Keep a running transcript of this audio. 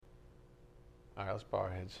All right, let's bow our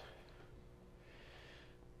heads.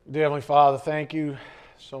 Dear Heavenly Father, thank you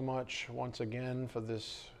so much once again for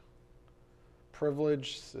this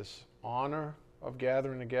privilege, this honor of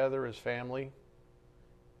gathering together as family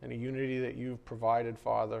and a unity that you've provided,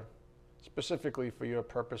 Father, specifically for your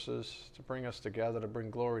purposes, to bring us together, to bring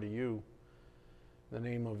glory to you. In the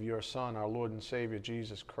name of your Son, our Lord and Savior,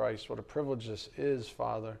 Jesus Christ. What a privilege this is,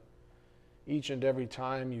 Father. Each and every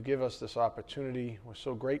time you give us this opportunity, we're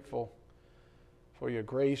so grateful for your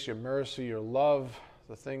grace, your mercy, your love,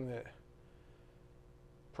 the thing that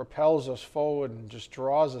propels us forward and just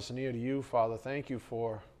draws us near to you, Father. Thank you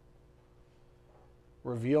for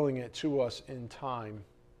revealing it to us in time.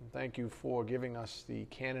 And thank you for giving us the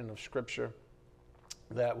canon of Scripture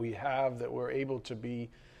that we have, that we're able to be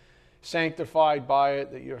sanctified by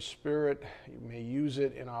it, that your Spirit, you may use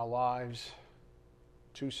it in our lives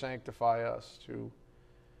to sanctify us, to,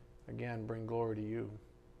 again, bring glory to you.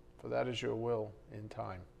 For that is your will in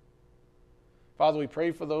time. Father, we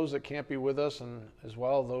pray for those that can't be with us, and as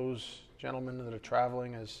well those gentlemen that are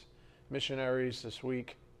traveling as missionaries this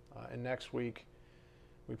week and next week.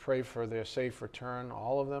 We pray for their safe return,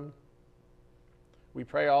 all of them. We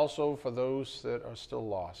pray also for those that are still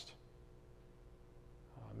lost.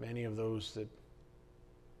 Many of those that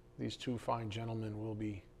these two fine gentlemen will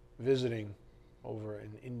be visiting over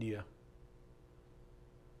in India.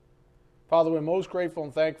 Father, we're most grateful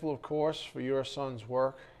and thankful, of course, for your Son's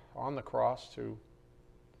work on the cross to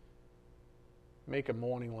make a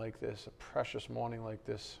morning like this, a precious morning like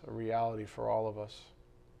this, a reality for all of us.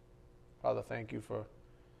 Father, thank you for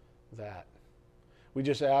that. We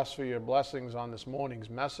just ask for your blessings on this morning's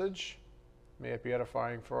message. May it be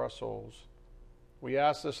edifying for our souls. We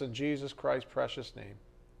ask this in Jesus Christ's precious name.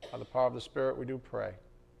 By the power of the Spirit we do pray.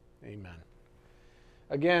 Amen.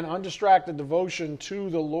 Again, Undistracted Devotion to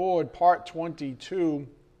the Lord, Part 22.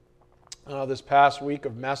 This past week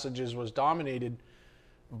of messages was dominated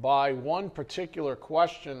by one particular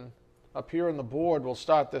question up here on the board. We'll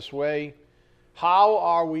start this way. How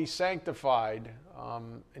are we sanctified?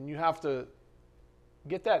 And you have to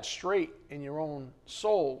get that straight in your own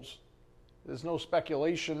souls. There's no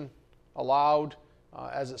speculation allowed.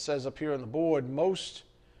 As it says up here on the board, most,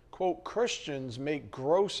 quote, Christians make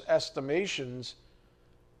gross estimations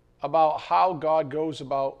about how God goes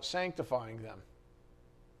about sanctifying them.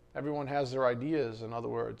 Everyone has their ideas, in other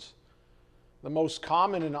words. The most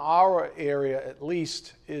common in our area, at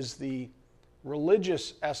least, is the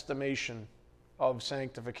religious estimation of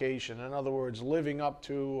sanctification. In other words, living up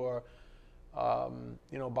to,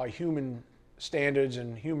 or by human standards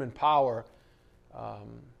and human power,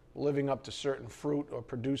 living up to certain fruit or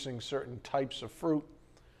producing certain types of fruit.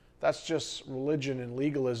 That's just religion and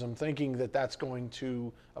legalism, thinking that that's going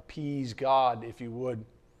to appease God, if you would.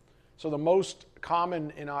 So the most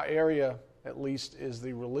common in our area, at least, is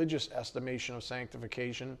the religious estimation of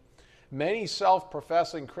sanctification. Many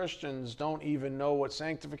self-professing Christians don't even know what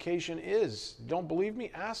sanctification is. Don't believe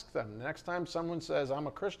me? Ask them. The next time someone says, I'm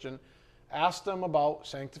a Christian, ask them about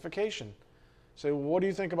sanctification. Say, well, what do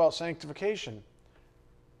you think about sanctification?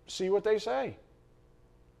 See what they say.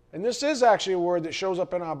 And this is actually a word that shows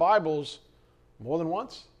up in our Bibles more than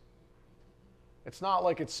once. It's not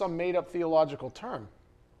like it's some made-up theological term.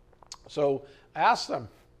 So ask them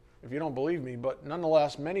if you don't believe me. But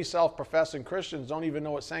nonetheless, many self-professing Christians don't even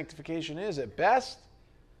know what sanctification is. At best,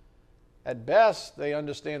 they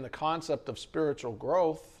understand the concept of spiritual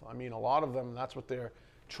growth. I mean, a lot of them, that's what they're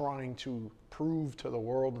trying to prove to the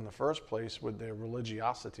world in the first place with their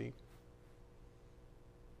religiosity.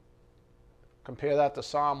 Compare that to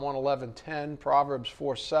Psalm 111:10, Proverbs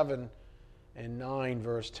 4:7 and 9,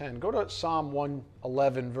 verse 10. Go to Psalm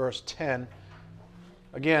 111, verse 10.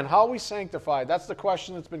 Again, how are we sanctified? That's the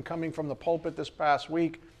question that's been coming from the pulpit this past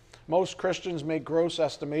week. Most Christians make gross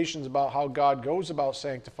estimations about how God goes about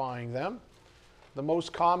sanctifying them. The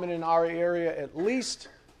most common in our area, at least,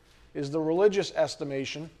 is the religious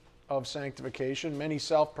estimation of sanctification. Many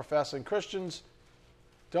self-professing Christians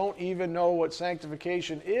don't even know what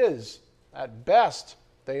sanctification is. At best,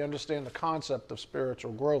 they understand the concept of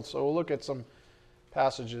spiritual growth. So we'll look at some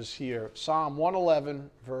passages here. Psalm 111,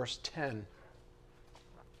 verse 10.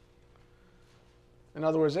 In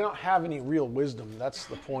other words, they don't have any real wisdom. That's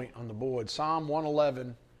the point on the board. Psalm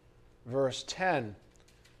 111, verse 10.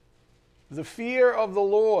 The fear of the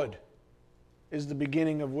Lord is the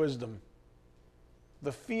beginning of wisdom.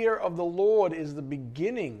 The fear of the Lord is the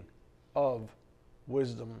beginning of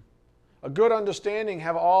wisdom. A good understanding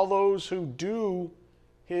have all those who do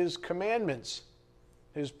his commandments.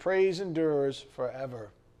 His praise endures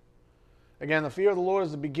forever. Again, the fear of the Lord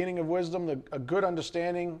is the beginning of wisdom. A good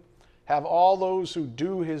understanding have all those who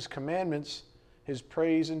do his commandments. His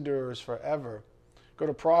praise endures forever. Go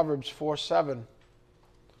to Proverbs 4:7.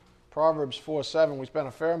 Proverbs 4:7. We spent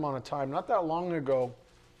a fair amount of time not that long ago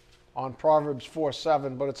on Proverbs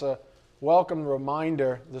 4:7, but it's a welcome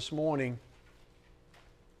reminder this morning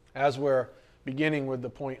as we're beginning with the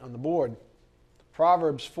point on the board.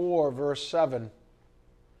 Proverbs 4, verse 7.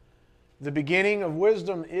 The beginning of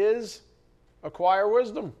wisdom is acquire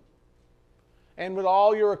wisdom. And with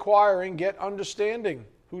all your acquiring, get understanding.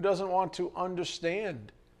 Who doesn't want to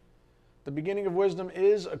understand? The beginning of wisdom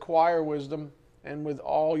is acquire wisdom. And with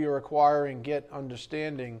all your acquiring, get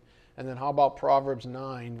understanding. And then how about Proverbs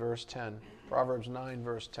 9, verse 10? Proverbs 9,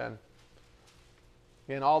 verse 10.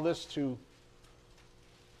 Again, all this to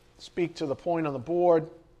speak to the point on the board.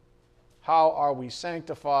 How are we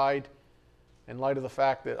sanctified? In light of the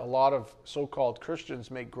fact that a lot of so-called Christians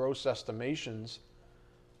make gross estimations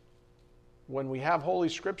when we have Holy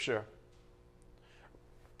Scripture.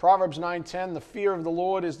 Proverbs 9:10, the fear of the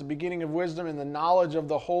Lord is the beginning of wisdom, and the knowledge of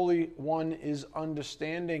the Holy One is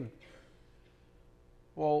understanding.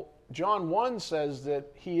 Well, John 1 says that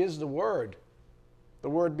He is the Word. The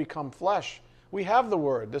Word become flesh. We have the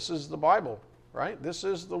Word. This is the Bible, right? This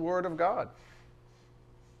is the Word of God.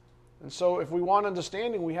 And so if we want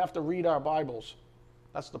understanding, we have to read our Bibles.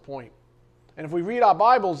 That's the point. And if we read our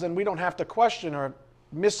Bibles, then we don't have to question or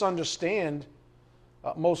misunderstand,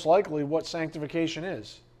 most likely, what sanctification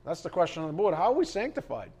is. That's the question on the board. How are we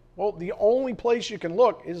sanctified? Well, the only place you can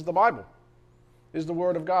look is the Bible, is the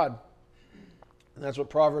Word of God. And that's what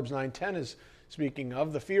Proverbs 9:10 is speaking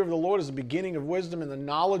of. The fear of the Lord is the beginning of wisdom, and the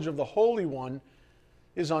knowledge of the Holy One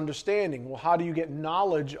is understanding. Well, how do you get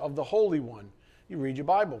knowledge of the Holy One? You read your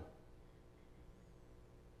Bible.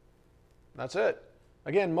 That's it.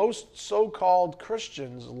 Again, most so-called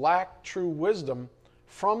Christians lack true wisdom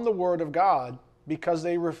from the Word of God because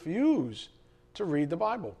they refuse to read the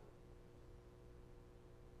Bible.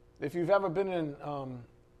 If you've ever been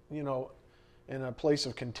in a place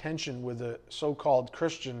of contention with a so-called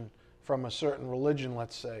Christian from a certain religion,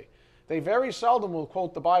 let's say, they very seldom will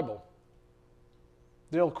quote the Bible.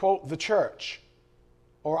 They'll quote the church,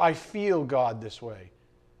 or I feel God this way,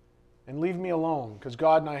 and leave me alone because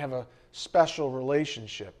God and I have a special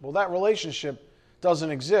relationship. Well, that relationship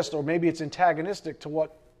doesn't exist, or maybe it's antagonistic to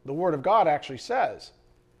what the Word of God actually says.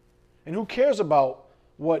 And who cares about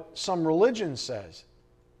what some religion says?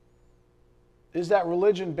 Is that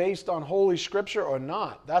religion based on Holy Scripture or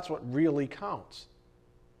not? That's what really counts.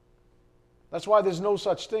 That's why there's no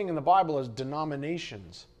such thing in the Bible as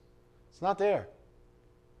denominations. It's not there.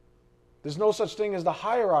 There's no such thing as the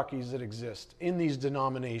hierarchies that exist in these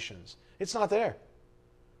denominations. It's not there.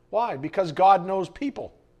 Why? Because God knows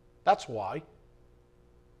people. That's why.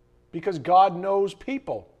 Because God knows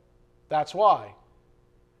people. That's why.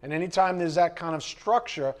 And anytime there's that kind of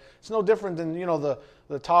structure, it's no different than,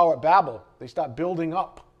 the Tower at Babel. They start building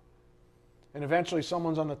up. And eventually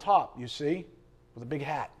someone's on the top, you see, with a big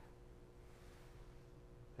hat.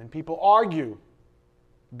 And people argue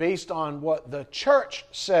based on what the church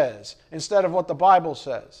says instead of what the Bible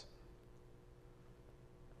says.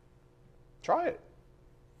 Try it.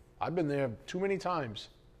 I've been there too many times.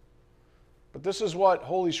 But this is what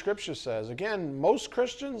Holy Scripture says. Again, most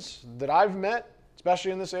Christians that I've met,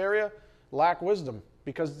 especially in this area, lack wisdom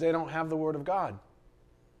because they don't have the Word of God.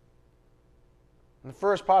 And the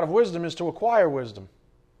first part of wisdom is to acquire wisdom.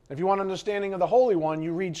 If you want understanding of the Holy One,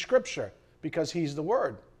 you read Scripture because He's the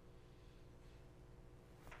Word.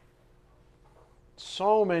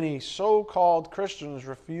 So many so-called Christians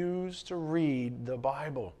refuse to read the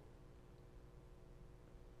Bible.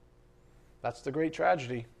 That's the great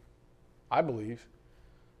tragedy, I believe,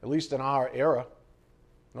 at least in our era.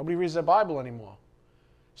 Nobody reads their Bible anymore.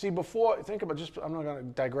 See, think about I'm not going to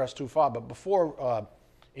digress too far, but before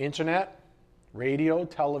internet, radio,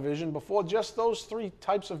 television, before just those three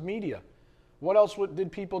types of media, what else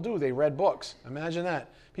did people do? They read books. Imagine that.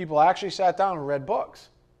 People actually sat down and read books.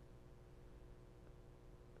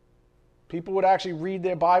 People would actually read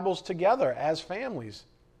their Bibles together as families.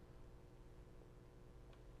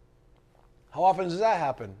 How often does that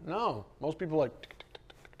happen? No. Most people are like... tick, tick, tick,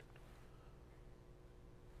 tick, tick.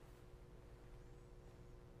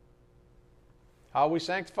 How are we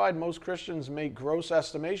sanctified? Most Christians make gross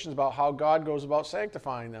estimations about how God goes about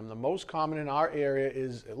sanctifying them. The most common in our area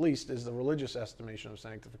is the religious estimation of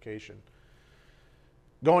sanctification.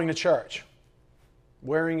 Going to church.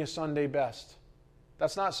 Wearing a Sunday best.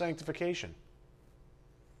 That's not sanctification.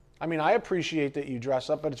 I mean, I appreciate that you dress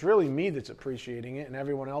up, but it's really me that's appreciating it and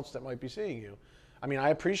everyone else that might be seeing you. I mean, I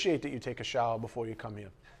appreciate that you take a shower before you come here.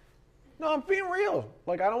 No, I'm being real.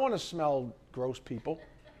 I don't want to smell gross people.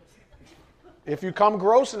 If you come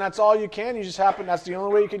gross and that's all you can, that's the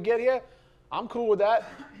only way you could get here, I'm cool with that.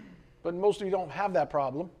 But most of you don't have that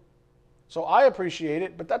problem. So I appreciate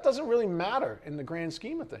it, but that doesn't really matter in the grand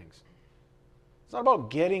scheme of things. It's not about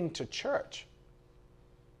getting to church.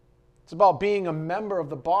 It's about being a member of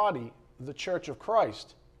the body of the Church of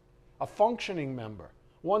Christ, a functioning member,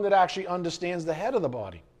 one that actually understands the head of the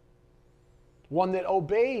body, one that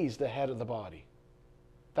obeys the head of the body.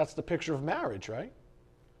 That's the picture of marriage, right?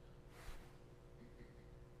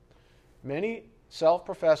 Many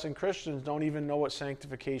self-professing Christians don't even know what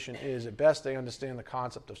sanctification is. At best, they understand the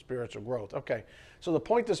concept of spiritual growth. Okay, so the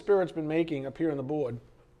point the Spirit's been making up here on the board,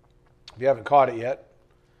 if you haven't caught it yet,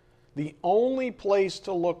 the only place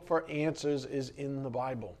to look for answers is in the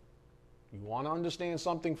Bible. You want to understand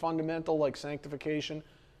something fundamental like sanctification?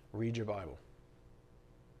 Read your Bible.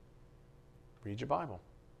 Read your Bible.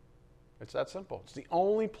 It's that simple. It's the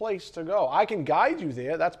only place to go. I can guide you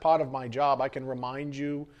there. That's part of my job. I can remind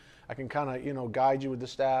you. I can kind of, guide you with the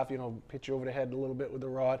staff, hit you over the head a little bit with the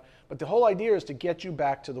rod. But the whole idea is to get you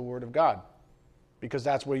back to the Word of God, because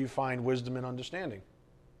that's where you find wisdom and understanding.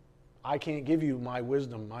 I can't give you my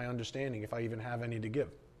wisdom, my understanding, if I even have any to give.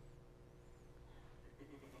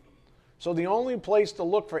 So the only place to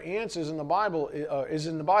look for answers in the Bible is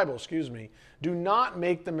in the Bible. Do not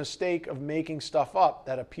make the mistake of making stuff up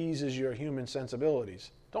that appeases your human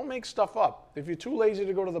sensibilities. Don't make stuff up. If you're too lazy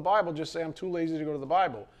to go to the Bible, just say, I'm too lazy to go to the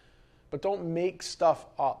Bible. But don't make stuff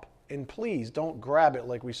up. And please, don't grab it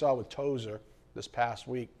like we saw with Tozer this past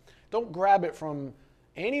week. Don't grab it from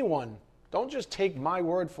anyone. Don't just take my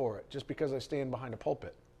word for it just because I stand behind a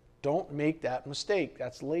pulpit. Don't make that mistake.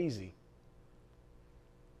 That's lazy.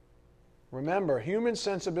 Remember, human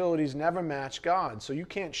sensibilities never match God, so you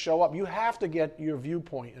can't show up. You have to get your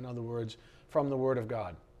viewpoint, in other words, from the Word of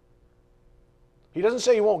God. He doesn't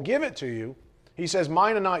say He won't give it to you. He says,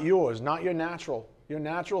 mine are not yours, not your natural. Your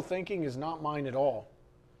natural thinking is not mine at all.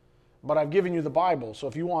 But I've given you the Bible, so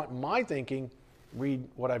if you want my thinking, read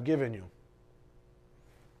what I've given you.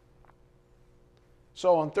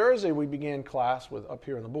 So on Thursday, we began class with, up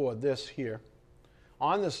here on the board, this here,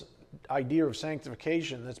 on this idea of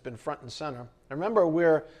sanctification that's been front and center. Remember,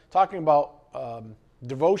 we're talking about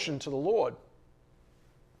devotion to the Lord.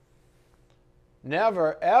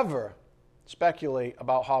 Never, ever speculate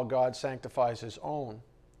about how God sanctifies His own.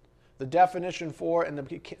 The definition for and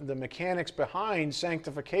the mechanics behind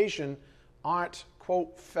sanctification aren't,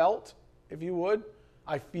 quote, felt, if you would.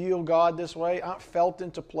 I feel God this way, aren't felt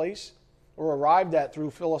into place or arrived at through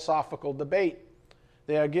philosophical debate.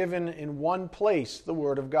 They are given in one place, the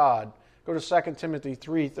Word of God. Go to 2 Timothy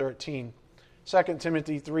 3:13. 2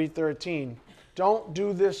 Timothy 3:13. Don't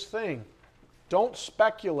do this thing. Don't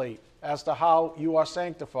speculate as to how you are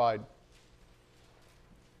sanctified.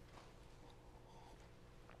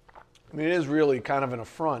 I mean, it is really kind of an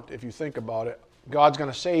affront if you think about it. God's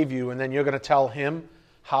going to save you, and then you're going to tell Him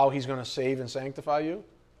how He's going to save and sanctify you?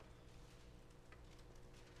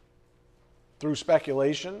 Through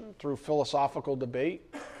speculation, through philosophical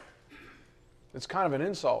debate. It's kind of an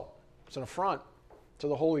insult. It's an affront to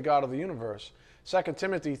the holy God of the universe. 2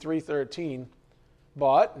 Timothy 3:13.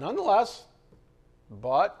 But, nonetheless,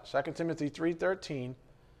 2 Timothy 3:13,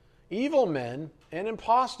 evil men and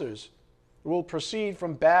impostors will proceed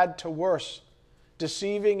from bad to worse,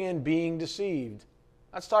 deceiving and being deceived.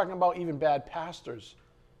 That's talking about even bad pastors.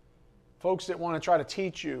 Folks that want to try to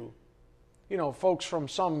teach you. Folks from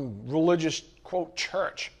some religious, quote,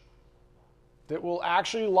 church that will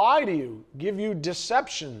actually lie to you, give you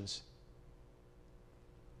deceptions.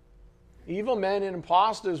 Evil men and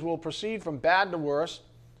impostors will proceed from bad to worse,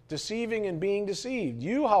 deceiving and being deceived.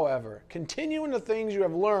 You, however, continue in the things you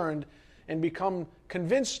have learned and become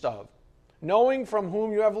convinced of, knowing from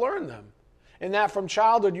whom you have learned them, and that from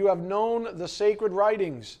childhood you have known the sacred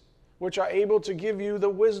writings, which are able to give you the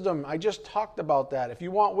wisdom. I just talked about that. If you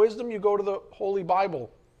want wisdom, you go to the Holy Bible.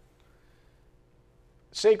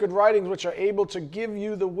 Sacred writings which are able to give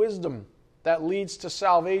you the wisdom that leads to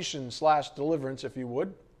salvation / deliverance, if you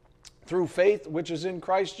would, through faith which is in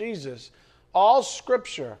Christ Jesus. All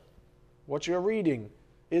Scripture, what you're reading,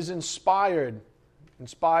 is inspired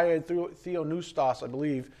through theonoustos, I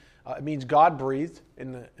believe. It means God-breathed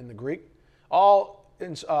in the Greek. All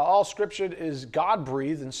Scripture is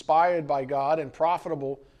God-breathed, inspired by God, and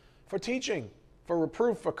profitable for teaching, for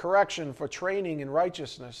reproof, for correction, for training in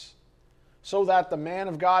righteousness, so that the man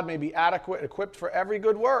of God may be adequate, equipped for every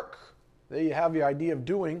good work. There you have the idea of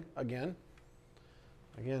doing again.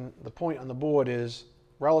 Again, the point on the board is,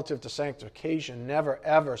 relative to sanctification, never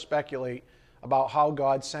ever speculate about how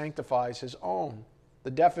God sanctifies His own. The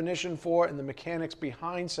definition for and the mechanics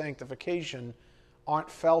behind sanctification aren't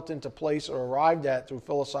felt into place or arrived at through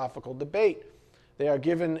philosophical debate. They are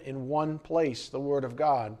given in one place, the Word of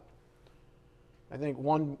God. I think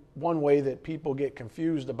one way that people get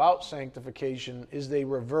confused about sanctification is they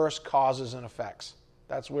reverse causes and effects.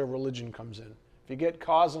 That's where religion comes in. If you get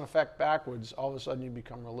cause and effect backwards, all of a sudden you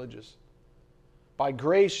become religious. By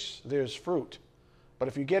grace, there's fruit. But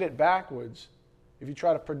if you get it backwards, if you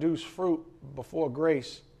try to produce fruit before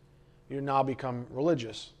grace, you now become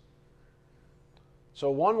religious.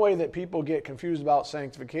 So one way that people get confused about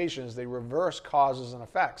sanctification is they reverse causes and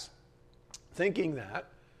effects, thinking that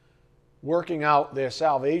working out their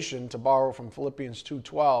salvation, to borrow from Philippians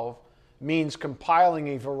 2:12, means compiling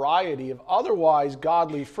a variety of otherwise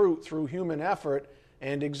godly fruit through human effort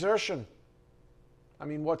and exertion. I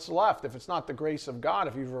mean, what's left? If it's not the grace of God,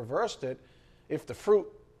 if you've reversed it, if the fruit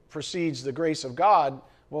precedes the grace of God,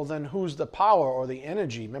 well then who's the power or the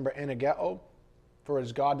energy? Remember energeo? For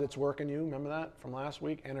it's God that's working you. Remember that from last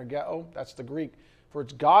week? Energeo, that's the Greek. For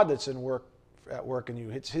it's God that's at work in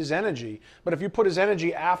you. It's His energy. But if you put His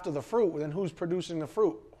energy after the fruit, then who's producing the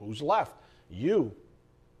fruit? Who's left? You.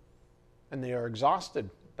 And they are exhausted.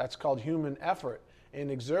 That's called human effort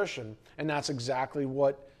and exertion. And that's exactly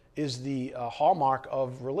what is the hallmark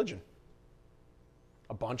of religion.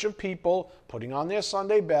 A bunch of people putting on their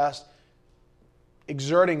Sunday best,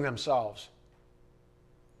 exerting themselves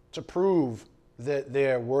to prove that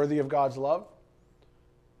they're worthy of God's love,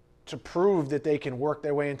 to prove that they can work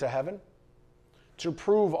their way into heaven, to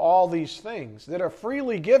prove all these things that are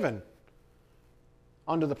freely given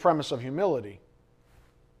under the premise of humility.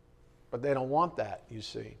 But they don't want that, you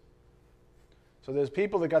see. So there's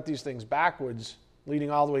people that got these things backwards, leading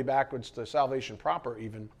all the way backwards to salvation proper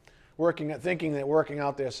even, thinking that working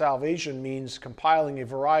out their salvation means compiling a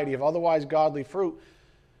variety of otherwise godly fruit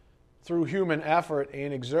through human effort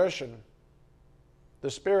and exertion. The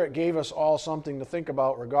Spirit gave us all something to think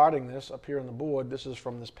about regarding this up here on the board. This is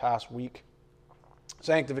from this past week.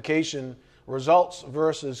 Sanctification, results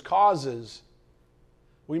versus causes.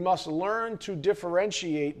 We must learn to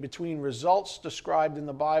differentiate between results described in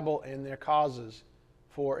the Bible and their causes.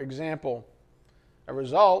 For example, a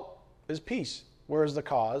result is peace, whereas the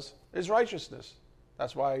cause is righteousness.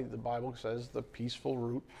 That's why the Bible says the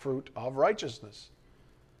peaceful fruit of righteousness.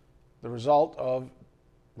 The result of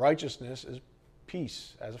righteousness is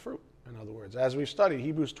peace as a fruit, in other words. As we've studied,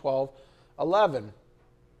 Hebrews 12:11.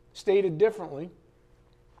 Stated differently,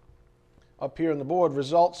 up here on the board,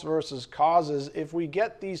 results versus causes. If we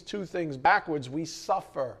get these two things backwards, we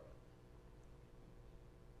suffer.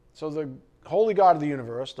 So the holy God of the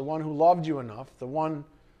universe, the one who loved you enough, the one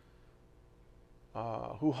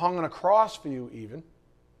who hung on a cross for you even,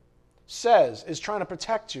 is trying to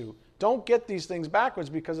protect you. Don't get these things backwards,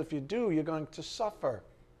 because if you do, you're going to suffer.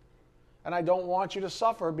 And I don't want you to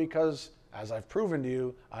suffer because, as I've proven to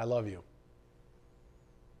you, I love you.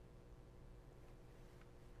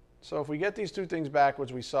 So if we get these two things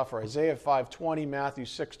backwards, we suffer. Isaiah 5:20, Matthew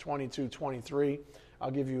 6:22, 23.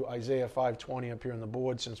 I'll give you Isaiah 5:20 up here on the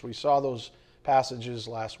board since we saw those passages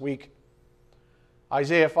last week.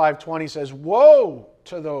 Isaiah 5:20 says, woe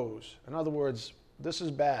to those. In other words, this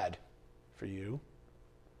is bad for you.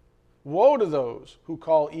 Woe to those who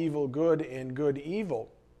call evil good and good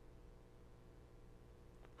evil,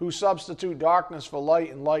 who substitute darkness for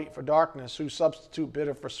light and light for darkness, who substitute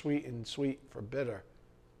bitter for sweet and sweet for bitter.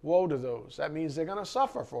 Woe to those. That means they're going to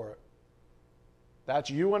suffer for it. That's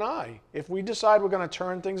you and I. If we decide we're going to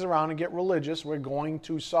turn things around and get religious, we're going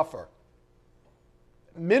to suffer.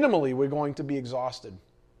 Minimally, we're going to be exhausted.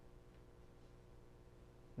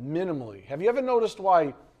 Minimally. Have you ever noticed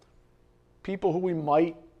why people who we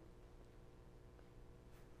might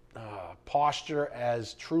posture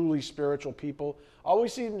as truly spiritual people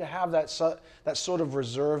always seem to have that sort of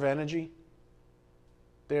reserve energy?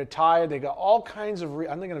 They're tired. They got all kinds of...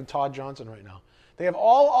 I'm thinking of Todd Johnson right now. They have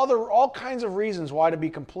all kinds of reasons why to be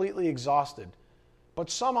completely exhausted. But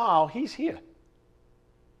somehow, he's here.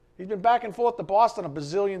 He's been back and forth to Boston a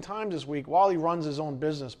bazillion times this week while he runs his own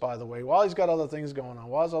business, by the way, while he's got other things going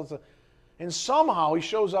on. And somehow he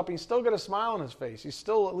shows up, he's still got a smile on his face. He's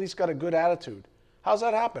still at least got a good attitude. How's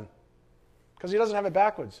that happen? Because he doesn't have it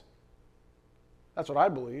backwards. That's what I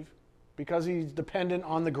believe. Because he's dependent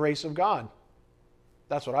on the grace of God.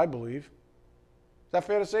 That's what I believe. Is that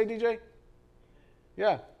fair to say, DJ?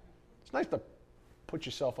 Yeah. It's nice to put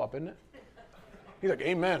yourself up, isn't it? He's like,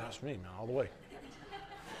 amen. That's me, man, all the way.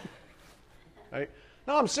 Right?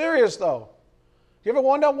 No, I'm serious, though. You ever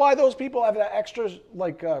wonder why those people have that extra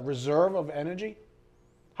reserve of energy?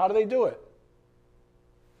 How do they do it?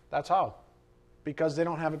 That's how. Because they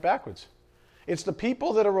don't have it backwards. It's the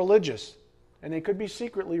people that are religious, and they could be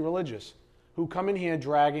secretly religious, who come in here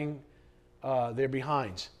dragging their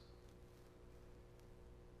behinds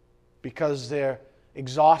because they're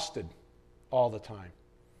exhausted all the time.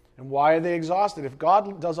 And why are they exhausted? If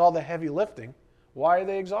God does all the heavy lifting, why are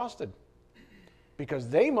they exhausted? Because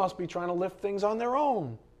they must be trying to lift things on their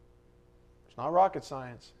own. It's not rocket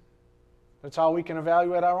science. That's how we can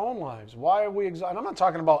evaluate our own lives. Why are we exhausted? I'm not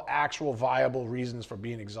talking about actual viable reasons for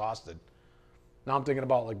being exhausted. Now I'm thinking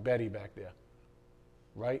about like Betty back there,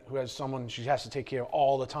 right? Who has someone she has to take care of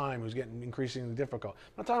all the time who's getting increasingly difficult.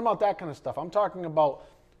 I'm not talking about that kind of stuff. I'm talking about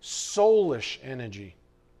soulish energy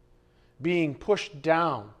being pushed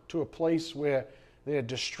down to a place where they're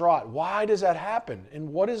distraught. Why does that happen?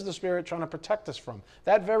 And what is the Spirit trying to protect us from?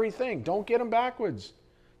 That very thing. Don't get them backwards.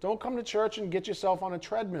 Don't come to church and get yourself on a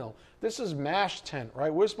treadmill. This is MASH tent,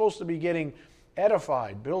 right? We're supposed to be getting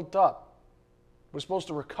edified, built up. We're supposed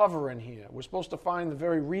to recover in here. We're supposed to find the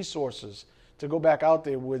very resources to go back out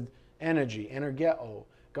there with energy, energeo,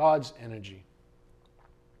 God's energy.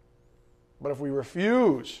 But if we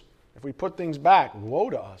refuse, if we put things back, woe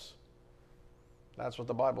to us. That's what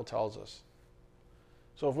the Bible tells us.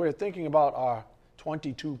 So if we're thinking about our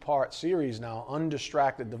 22-part series now,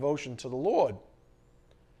 Undistracted Devotion to the Lord,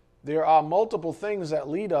 there are multiple things that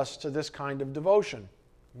lead us to this kind of devotion.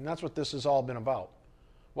 And that's what this has all been about.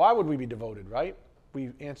 Why would we be devoted, right?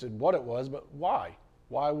 We answered what it was, but why?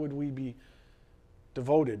 Why would we be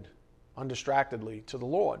devoted undistractedly to the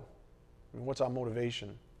Lord? I mean, what's our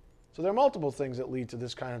motivation? So there are multiple things that lead to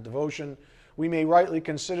this kind of devotion. We may rightly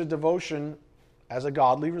consider devotion as a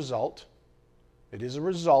godly result. It is a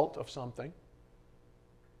result of something.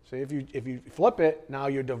 See, if you flip it, now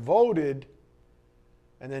you're devoted,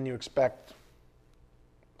 and then you expect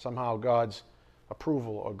somehow God's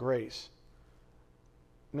approval or grace.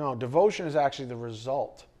 No, devotion is actually the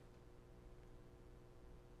result.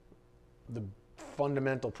 The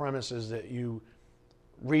fundamental premise is that you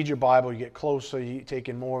read your Bible, you get closer, you take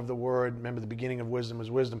in more of the Word. Remember, the beginning of wisdom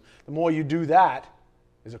is wisdom. The more you do that,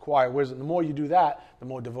 is acquire wisdom. The more you do that, the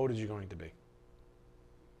more devoted you're going to be.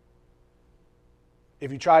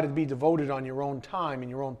 If you try to be devoted on your own time and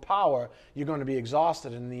your own power, you're going to be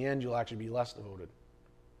exhausted, and in the end, you'll actually be less devoted.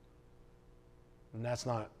 And that's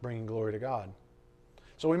not bringing glory to God.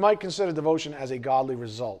 So we might consider devotion as a godly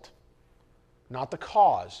result, not the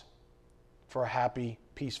cause for a happy,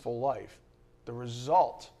 peaceful life. The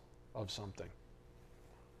result of something.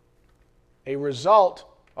 A result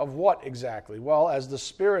of what exactly? Well, as the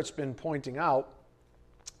Spirit's been pointing out,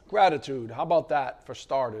 gratitude. How about that for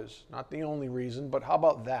starters? Not the only reason, but how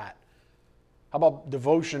about that? How about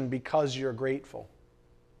devotion because you're grateful?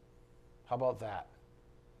 How about that?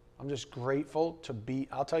 I'm just grateful to be,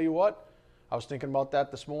 I'll tell you what, I was thinking about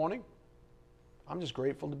that this morning. I'm just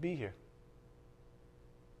grateful to be here.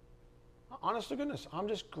 Honest to goodness, I'm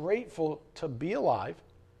just grateful to be alive,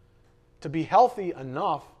 to be healthy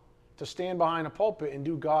enough to stand behind a pulpit and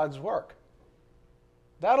do God's work.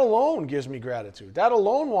 That alone gives me gratitude. That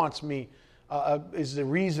alone wants me, is a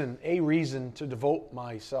reason to devote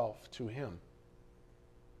myself to Him.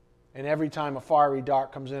 And every time a fiery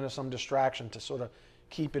dart comes in or some distraction, to sort of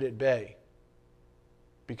keep it at bay.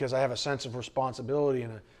 Because I have a sense of responsibility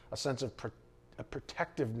and a sense of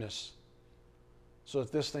protectiveness so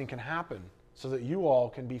that this thing can happen, so that you all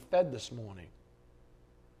can be fed this morning.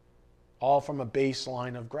 All from a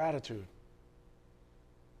baseline of gratitude.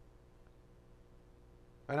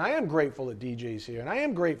 And I am grateful that DJ's here, and I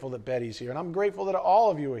am grateful that Betty's here, and I'm grateful that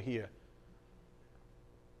all of you are here.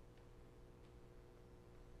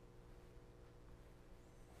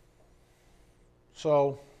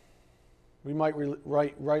 So, we might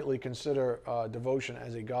rightly consider devotion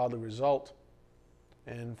as a godly result,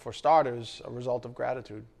 and for starters, a result of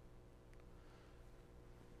gratitude.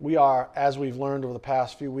 We are, as we've learned over the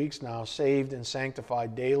past few weeks now, saved and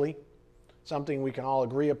sanctified daily. Something we can all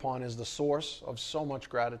agree upon is the source of so much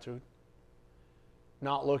gratitude.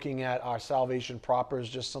 Not looking at our salvation proper as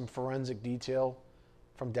just some forensic detail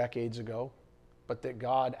from decades ago, but that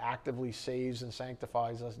God actively saves and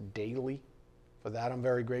sanctifies us daily. For that, I'm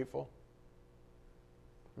very grateful.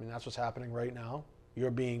 I mean, that's what's happening right now. You're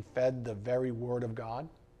being fed the very Word of God.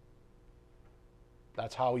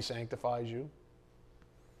 That's how He sanctifies you.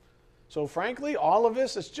 So frankly, all of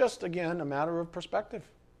this is just, again, a matter of perspective.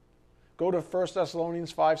 Go to 1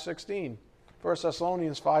 Thessalonians 5:16. 1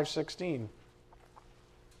 Thessalonians 5:16.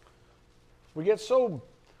 We get so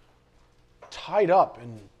tied up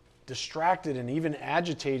and distracted and even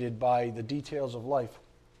agitated by the details of life.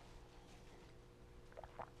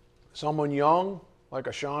 Someone young, like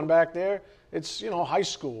a Sean back there, it's, high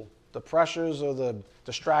school. The pressures or the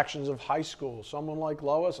distractions of high school. Someone like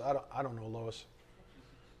Lois, I don't know Lois.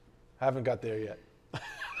 Haven't got there yet.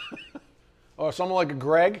 Or someone like a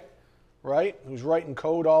Greg, right, who's writing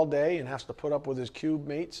code all day and has to put up with his cube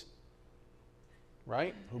mates,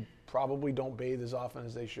 right, who probably don't bathe as often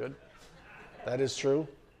as they should. That is true.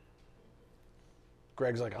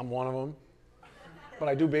 Greg's like, I'm one of them. But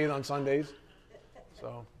I do bathe on Sundays.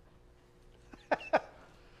 So,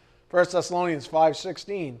 1 Thessalonians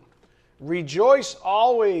 5:16. Rejoice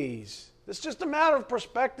always. It's just a matter of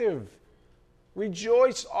perspective.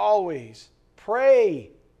 Rejoice always.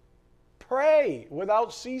 Pray. Pray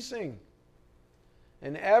without ceasing.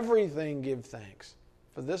 In everything give thanks.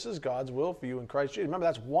 For this is God's will for you in Christ Jesus. Remember,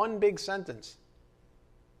 that's one big sentence.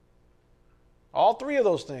 All three of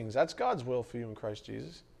those things, that's God's will for you in Christ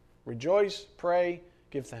Jesus. Rejoice, pray,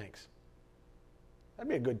 give thanks. That'd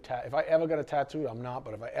be a good tattoo. If I ever got a tattoo, I'm not,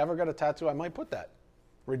 but if I ever got a tattoo, I might put that.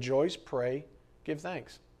 Rejoice, pray, give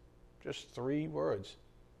thanks. Just 3 words.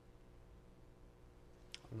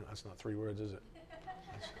 That's not 3 words, is it?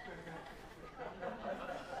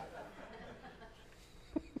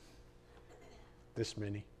 This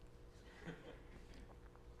many.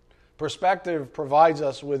 Perspective provides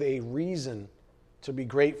us with a reason to be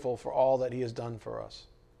grateful for all that He has done for us.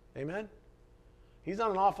 Amen? He's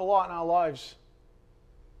done an awful lot in our lives,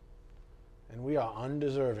 and we are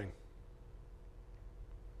undeserving.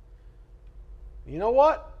 You know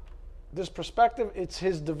what? This perspective, it's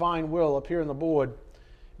His divine will up here on the board.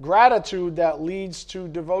 Gratitude that leads to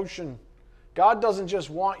devotion. God doesn't just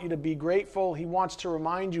want you to be grateful. He wants to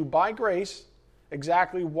remind you by grace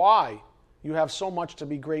exactly why you have so much to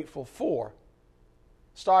be grateful for,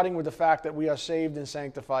 starting with the fact that we are saved and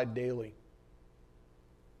sanctified daily.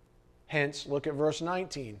 Hence, look at verse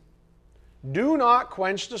 19. Do not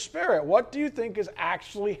quench the Spirit. What do you think is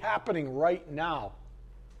actually happening right now?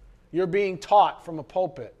 You're being taught from a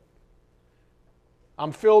pulpit.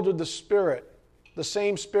 I'm filled with the Spirit, the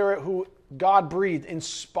same Spirit who God breathed,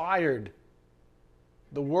 inspired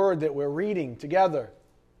the word that we're reading together.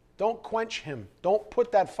 Don't quench Him. Don't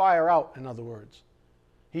put that fire out, in other words.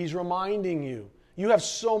 He's reminding you. You have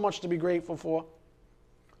so much to be grateful for.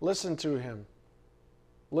 Listen to Him.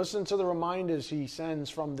 Listen to the reminders He sends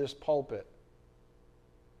from this pulpit.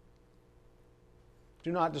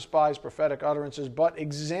 Do not despise prophetic utterances, but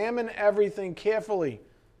examine everything carefully.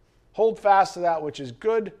 Hold fast to that which is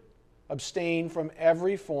good. Abstain from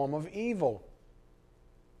every form of evil.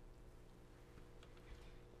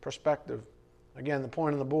 Perspective. Again, the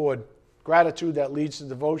point on the board. Gratitude that leads to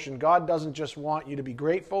devotion. God doesn't just want you to be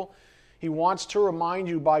grateful. He wants to remind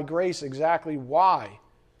you by grace exactly why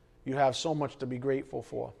you have so much to be grateful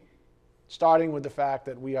for. Starting with the fact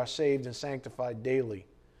that we are saved and sanctified daily.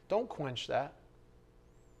 Don't quench that.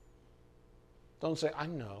 Don't say, I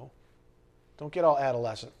know. Don't get all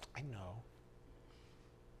adolescent. I know.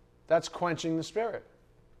 That's quenching the Spirit.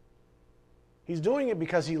 He's doing it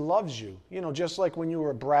because He loves you. You know, just like when you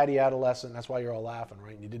were a bratty adolescent, that's why you're all laughing,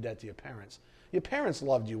 right? And you did that to your parents. Your parents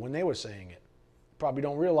loved you when they were saying it. You probably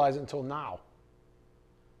don't realize it until now.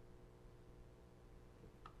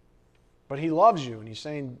 But He loves you, and He's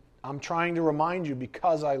saying, I'm trying to remind you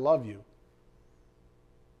because I love you.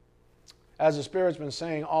 As the Spirit's been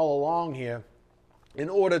saying all along here, in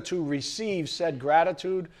order to receive said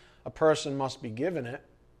gratitude, a person must be given it.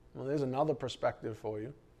 Well, there's another perspective for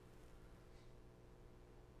you.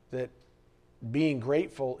 That being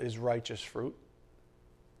grateful is righteous fruit.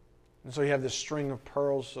 And so you have this string of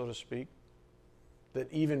pearls, so to speak,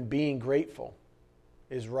 that even being grateful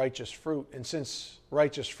is righteous fruit. And since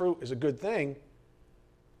righteous fruit is a good thing,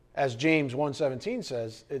 as James 1:17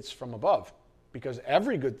 says, it's from above. Because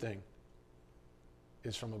every good thing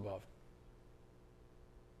is from above.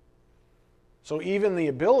 So even the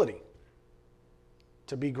ability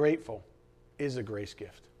to be grateful is a grace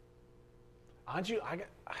gift. Aren't you?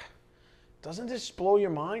 Doesn't this blow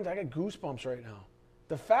your mind? I got goosebumps right now.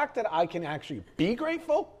 The fact that I can actually be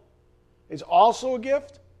grateful is also a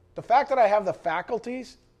gift. The fact that I have the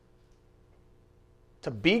faculties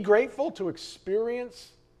to be grateful, to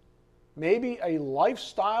experience maybe a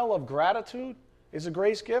lifestyle of gratitude is a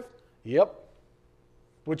grace gift. Yep.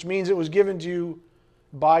 Which means it was given to you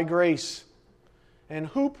by grace. And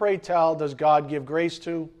who, pray tell, does God give grace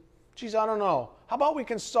to? Geez, I don't know. How about we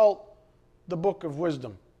consult the book of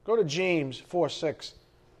wisdom? Go to James 4:6.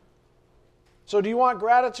 So do you want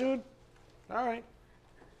gratitude? All right.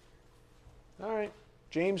 All right.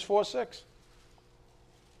 James 4:6.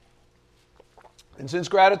 And since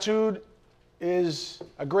gratitude is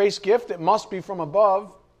a grace gift, it must be from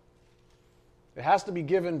above. It has to be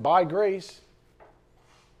given by grace.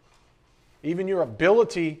 Even your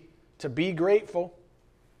ability to be grateful,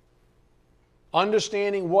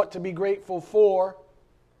 understanding what to be grateful for,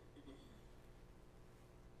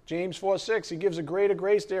 James 4:6, he gives a greater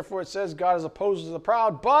grace. Therefore it says, God is opposed to the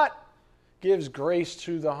proud, but gives grace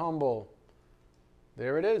to the humble.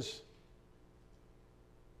 There it is.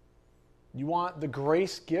 You want the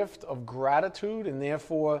grace gift of gratitude and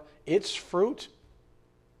therefore its fruit,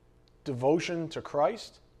 devotion to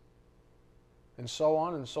Christ, and so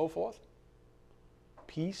on and so forth.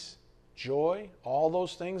 Peace, joy, all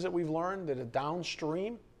those things that we've learned that are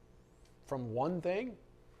downstream from one thing.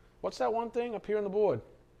 What's that one thing up here on the board?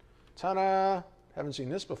 Ta-da! Haven't seen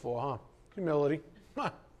this before, huh? Humility.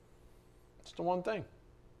 It's the one thing.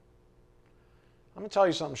 I'm going to tell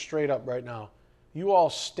you something straight up right now. You all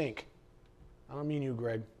stink. I don't mean you,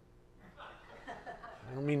 Greg.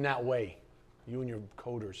 I don't mean that way. You and your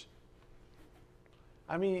coders.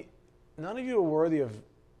 I mean, none of you are worthy of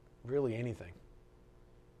really anything.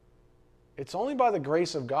 It's only by the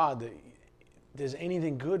grace of God that there's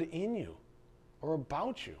anything good in you or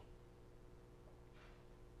about you.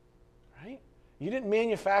 Right? You didn't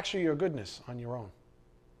manufacture your goodness on your own.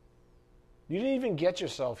 You didn't even get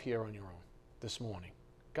yourself here on your own this morning.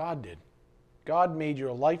 God did. God made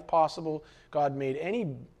your life possible. God made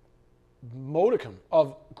any modicum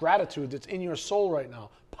of gratitude that's in your soul right now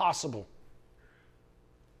possible.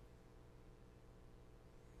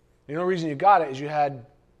 The only reason you got it is you had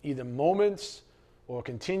either moments or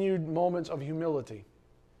continued moments of humility.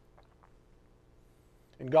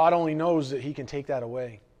 And God only knows that He can take that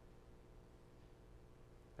away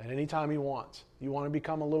at any time He wants. You want to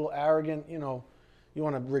become a little arrogant, you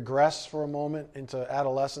want to regress for a moment into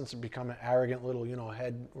adolescence and become an arrogant little,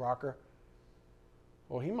 head rocker.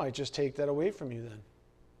 Well, He might just take that away from you then.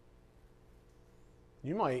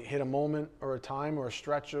 You might hit a moment or a time or a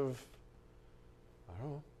stretch of,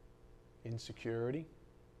 insecurity,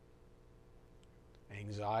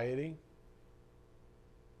 anxiety,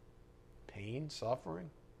 pain, suffering.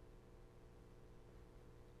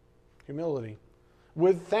 Humility.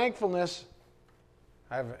 With thankfulness,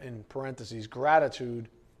 I have in parentheses, gratitude.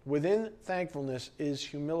 Within thankfulness is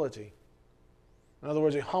humility. In other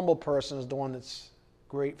words, a humble person is the one that's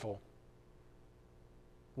grateful.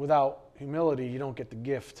 Without humility, you don't get the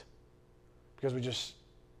gift. Because we just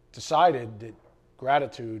decided that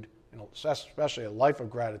gratitude, especially a life of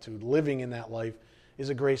gratitude, living in that life, is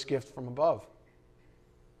a grace gift from above.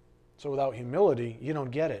 So without humility, you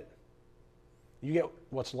don't get it. You get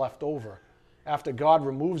what's left over. After God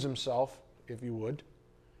removes Himself, if you would,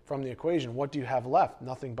 from the equation, what do you have left?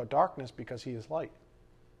 Nothing but darkness, because He is light.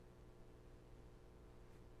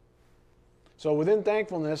 So within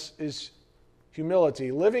thankfulness is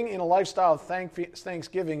humility. Living in a lifestyle of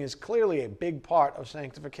thanksgiving is clearly a big part of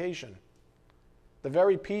sanctification. The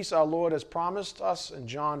very peace our Lord has promised us in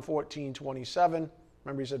John 14:27,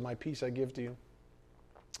 remember He said, my peace I give to you,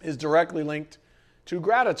 is directly linked to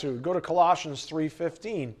gratitude. Go to Colossians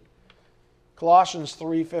 3:15. Colossians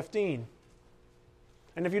 3:15.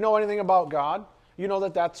 And if you know anything about God, you know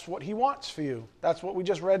that that's what He wants for you. That's what we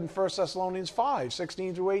just read in 1 Thessalonians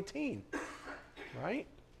 5:16-18. Right?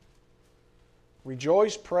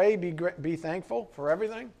 Rejoice, pray, be thankful for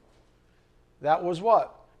everything. That was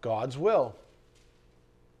what? God's will.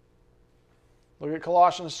 Look at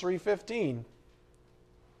Colossians 3:15.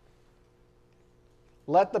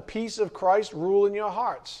 Let the peace of Christ rule in your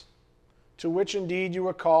hearts, to which indeed you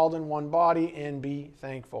were called in one body, and be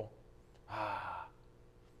thankful.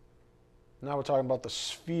 Now we're talking about the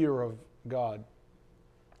sphere of God.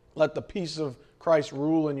 Let the peace of Christ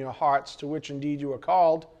rule in your hearts, to which indeed you are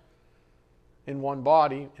called in one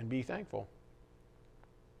body, and be thankful.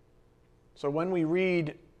 So when we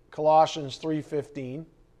read Colossians 3:15,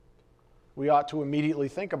 we ought to immediately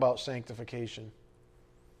think about sanctification.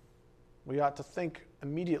 We ought to think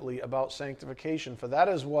immediately about sanctification, for that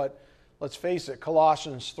is what, let's face it,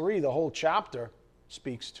 Colossians 3, the whole chapter,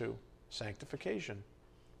 speaks to, sanctification.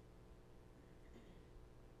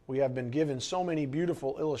 We have been given so many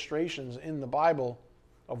beautiful illustrations in the Bible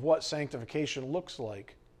of what sanctification looks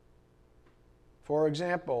like. For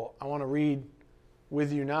example, I want to read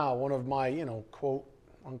with you now one of my, quote,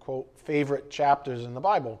 unquote, favorite chapters in the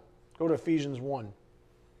Bible. Go to Ephesians 1.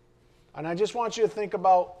 And I just want you to think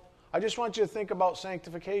about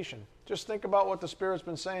sanctification. Just think about what the Spirit's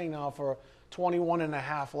been saying now for 21 and a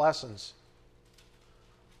half lessons.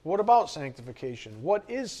 What about sanctification? What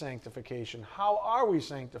is sanctification? How are we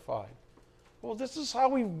sanctified? Well, this is how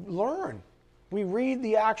we learn. We read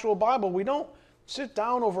the actual Bible. We don't sit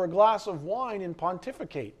down over a glass of wine and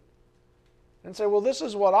pontificate and say, well, this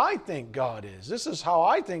is what I think God is. This is how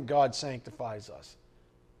I think God sanctifies us.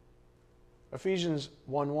 Ephesians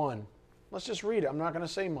 1:1. Let's just read it. I'm not going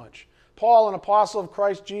to say much. Paul, an apostle of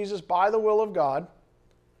Christ Jesus, by the will of God,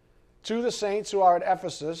 To the saints who are at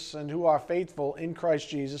Ephesus and who are faithful in Christ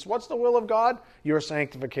Jesus. What's the will of God? Your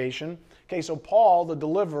sanctification. Okay, so Paul, the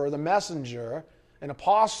deliverer, the messenger, an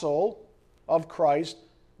apostle of Christ,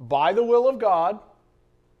 by the will of God.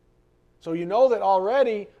 So you know that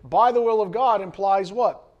already, by the will of God implies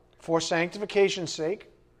what? For sanctification's sake.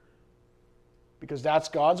 Because that's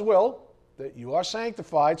God's will, that you are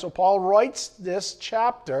sanctified. So Paul writes this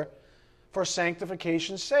chapter for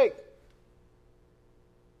sanctification's sake.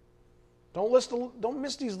 Don't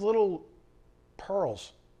miss these little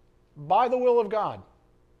pearls. By the will of God.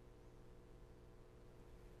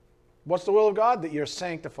 What's the will of God? That you're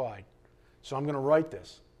sanctified. So I'm going to write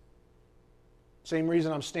this. Same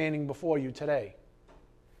reason I'm standing before you today.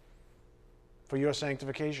 For your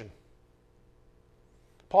sanctification.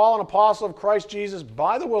 Paul, an apostle of Christ Jesus,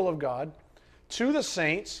 by the will of God, to the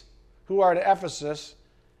saints who are at Ephesus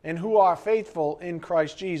and who are faithful in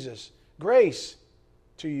Christ Jesus. Grace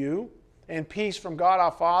to you and peace from God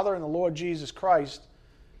our Father and the Lord Jesus Christ.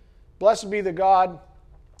 Blessed be the God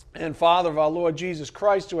and Father of our Lord Jesus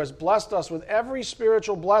Christ, who has blessed us with every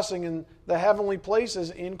spiritual blessing in the heavenly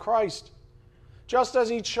places in Christ, just as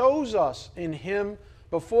He chose us in Him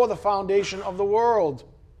before the foundation of the world,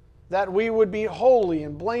 that we would be holy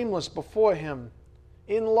and blameless before Him.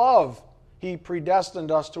 In love, He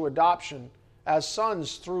predestined us to adoption as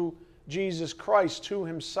sons through Jesus Christ to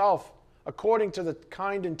Himself, according to the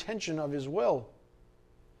kind intention of His will,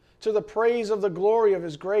 to the praise of the glory of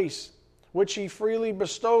His grace, which He freely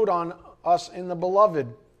bestowed on us in the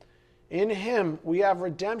Beloved. In Him we have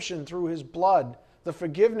redemption through His blood, the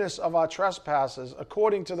forgiveness of our trespasses,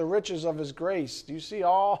 according to the riches of His grace. Do you see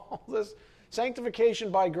all this?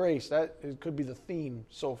 Sanctification by grace, that could be the theme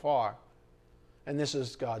so far. And this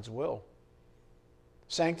is God's will.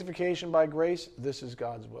 Sanctification by grace, this is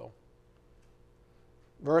God's will.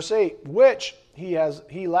 Verse 8, which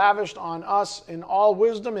he lavished on us in all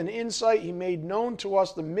wisdom and insight. He made known to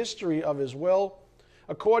us the mystery of His will,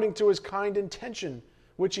 according to His kind intention,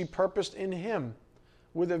 which He purposed in Him,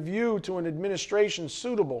 with a view to an administration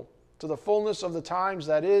suitable to the fullness of the times,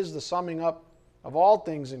 that is, the summing up of all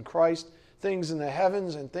things in Christ, things in the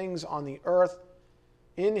heavens and things on the earth.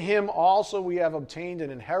 In Him also we have obtained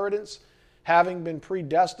an inheritance, having been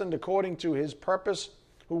predestined according to His purpose,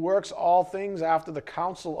 who works all things after the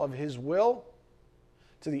counsel of His will,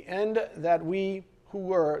 to the end that we who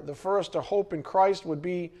were the first to hope in Christ would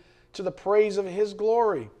be to the praise of His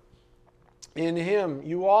glory. In Him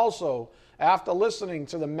you also, after listening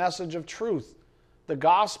to the message of truth, the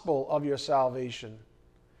gospel of your salvation,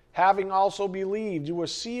 having also believed, you were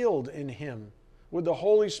sealed in Him with the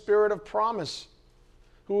Holy Spirit of promise,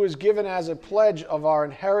 who is given as a pledge of our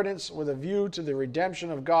inheritance, with a view to the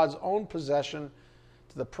redemption of God's own possession,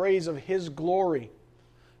 to the praise of His glory.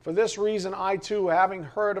 For this reason I too, having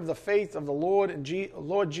heard of the faith of the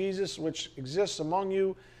Lord Jesus, which exists among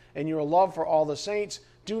you, and your love for all the saints,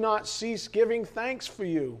 do not cease giving thanks for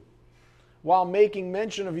you, while making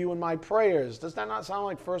mention of you in my prayers. Does that not sound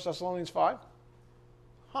like 1 Thessalonians 5?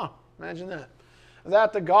 Imagine that.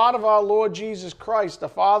 That the God of our Lord Jesus Christ, the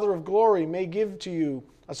Father of glory, may give to you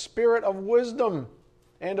a spirit of wisdom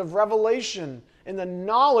and of revelation in the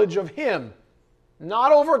knowledge of Him,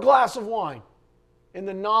 not over a glass of wine, in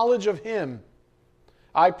the knowledge of Him.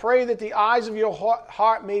 I pray that the eyes of your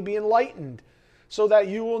heart may be enlightened, so that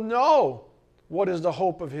you will know what is the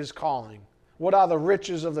hope of His calling, what are the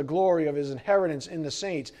riches of the glory of His inheritance in the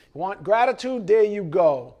saints. You want gratitude? There you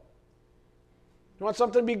go. You want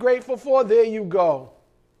something to be grateful for? There you go.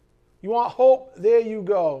 You want hope? There you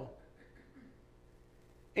go.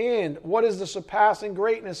 And what is the surpassing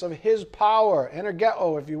greatness of His power?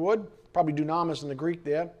 Energeto, if you would. Probably dunamis in the Greek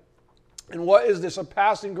there. And what is the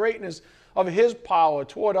surpassing greatness of His power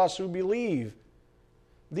toward us who believe?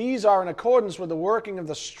 These are in accordance with the working of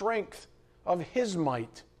the strength of His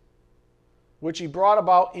might, which He brought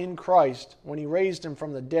about in Christ, when He raised Him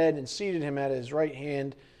from the dead and seated Him at His right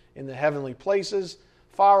hand in the heavenly places,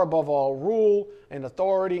 far above all rule and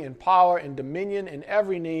authority and power and dominion and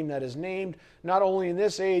every name that is named, not only in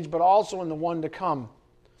this age, but also in the one to come.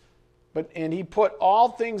 And He put all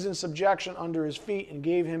things in subjection under His feet, and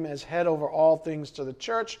gave Him as head over all things to the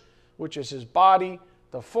church, which is His body,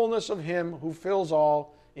 the fullness of Him who fills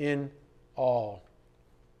all in all.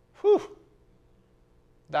 Whew.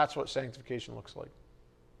 That's what sanctification looks like.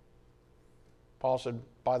 Paul said,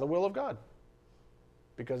 by the will of God.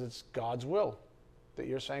 Because it's God's will that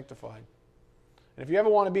you're sanctified. And if you ever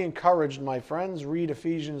want to be encouraged, my friends, read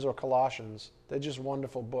Ephesians or Colossians. They're just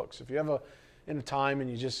wonderful books. If you ever in a time and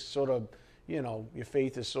you just sort of, your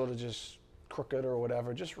faith is sort of just crooked or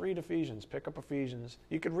whatever, just read Ephesians. Pick up Ephesians.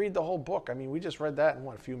 You could read the whole book. I mean, we just read that in,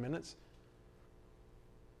 a few minutes?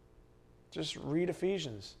 Just read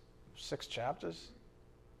Ephesians. 6 chapters.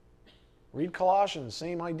 Read Colossians,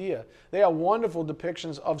 same idea. They are wonderful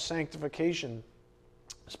depictions of sanctification.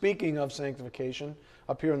 Speaking of sanctification,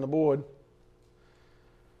 up here on the board,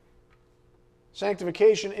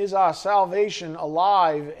 sanctification is our salvation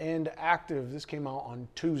alive and active. This came out on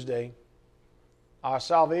Tuesday. Our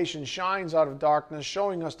salvation shines out of darkness,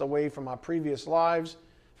 showing us the way from our previous lives,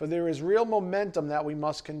 for there is real momentum that we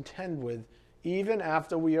must contend with, even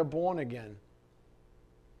after we are born again.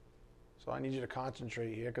 So I need you to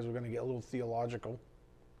concentrate here because we're going to get a little theological.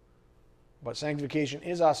 But sanctification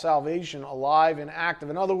is our salvation alive and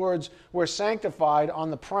active. In other words, we're sanctified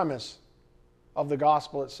on the premise of the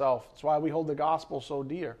gospel itself. That's why we hold the gospel so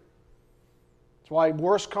dear. That's why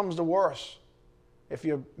worse comes to worse. If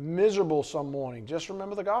you're miserable some morning, just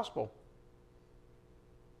remember the gospel.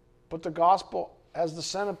 Put the gospel as the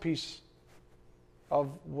centerpiece of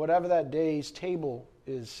whatever that day's table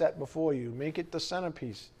is set before you. Make it the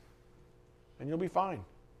centerpiece, and you'll be fine.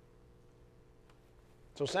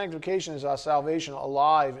 So sanctification is our salvation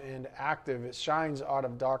alive and active. It shines out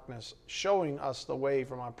of darkness, showing us the way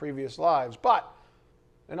from our previous lives. But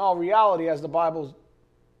in all reality, as the Bible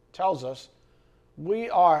tells us, we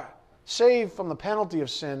are saved from the penalty of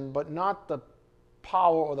sin, but not the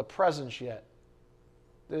power or the presence yet.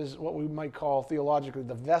 There's what we might call theologically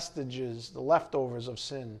the vestiges, the leftovers of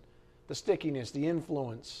sin, the stickiness, the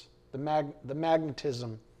influence, the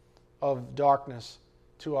magnetism of darkness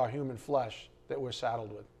to our human flesh that we're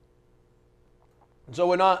saddled with. And so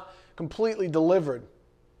we're not completely delivered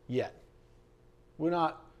yet. We're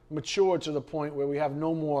not mature to the point where we have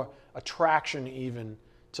no more attraction even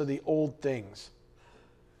to the old things.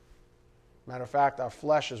 Matter of fact, our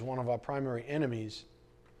flesh is one of our primary enemies.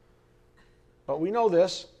 But we know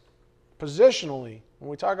this positionally. When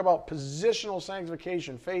we talk about positional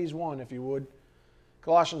sanctification, phase 1, if you would,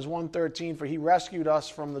 Colossians 1:13, for he rescued us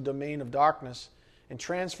from the domain of darkness and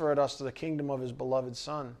transferred us to the kingdom of his beloved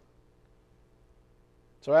Son.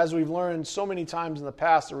 So as we've learned so many times in the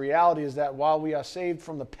past, the reality is that while we are saved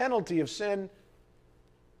from the penalty of sin,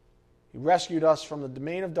 he rescued us from the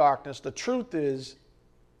domain of darkness. The truth is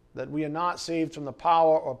that we are not saved from the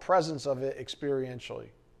power or presence of it experientially.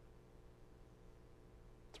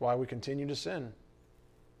 That's why we continue to sin.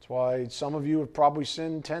 That's why some of you have probably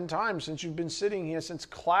sinned 10 times since you've been sitting here since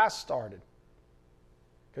class started.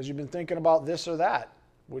 Because you've been thinking about this or that,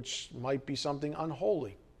 which might be something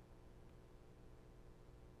unholy.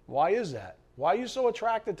 Why is that? Why are you so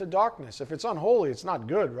attracted to darkness? If it's unholy, it's not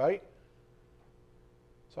good, right?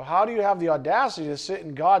 So how do you have the audacity to sit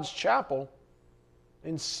in God's chapel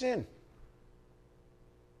and sin?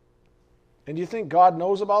 And do you think God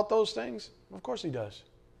knows about those things? Of course he does.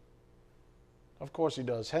 Of course he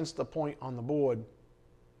does. Hence the point on the board.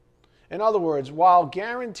 In other words, while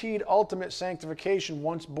guaranteed ultimate sanctification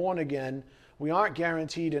once born again, we aren't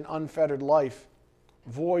guaranteed an unfettered life,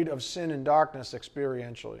 void of sin and darkness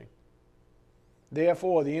experientially.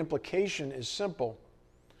 Therefore, the implication is simple.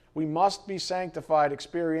 We must be sanctified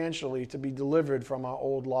experientially to be delivered from our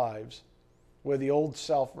old lives, where the old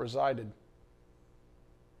self resided.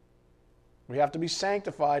 We have to be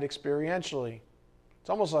sanctified experientially. It's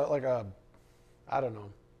almost like a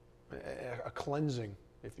cleansing,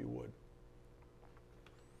 if you would.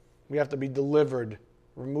 We have to be delivered,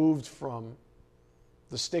 removed from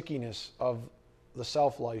the stickiness of the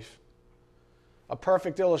self-life. A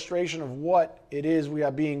perfect illustration of what it is we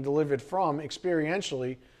are being delivered from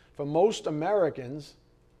experientially for most Americans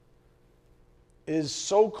is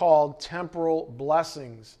so-called temporal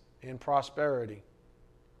blessings and prosperity.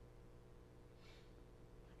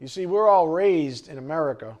 You see, we're all raised in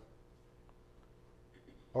America,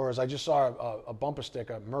 or as I just saw a bumper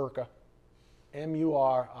sticker, Murica,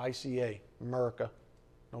 M-U-R-I-C-A, Murica.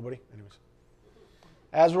 Nobody? Anyways.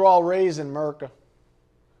 As we're all raised in Murica.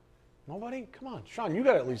 Nobody? Come on. Sean, you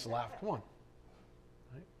got to at least laugh. Come on.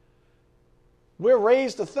 Right? We're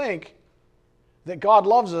raised to think that God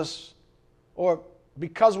loves us, or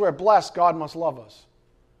because we're blessed, God must love us.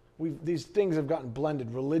 These things have gotten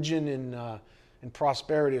blended. Religion and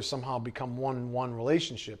prosperity have somehow become one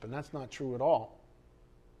relationship, and that's not true at all.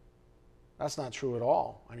 That's not true at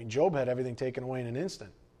all. I mean, Job had everything taken away in an instant.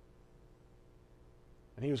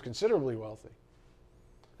 And he was considerably wealthy.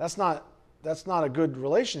 That's not a good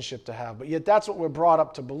relationship to have, but yet that's what we're brought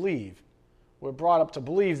up to believe. We're brought up to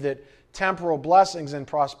believe that temporal blessings and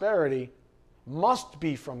prosperity must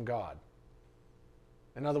be from God.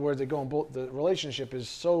 In other words, the relationship is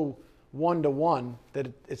so one-to-one that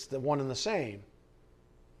it's the one and the same.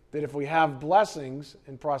 that if we have blessings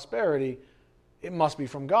and prosperity, it must be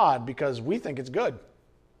from God because we think it's good.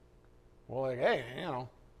 We're like, hey,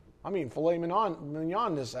 I'm eating filet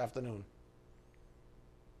mignon this afternoon.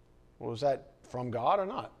 Well, is that from God or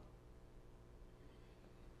not?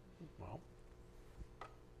 Well,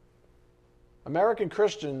 American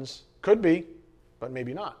Christians could be, but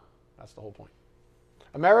maybe not. That's the whole point.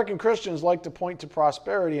 American Christians like to point to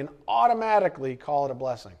prosperity and automatically call it a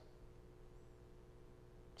blessing.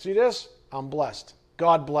 See this? I'm blessed.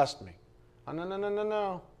 God blessed me. Oh,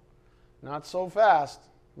 no. Not so fast.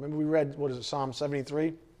 Remember we read, Psalm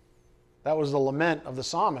 73? That was the lament of the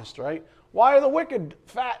psalmist, right? Why are the wicked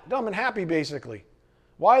fat, dumb, and happy, basically?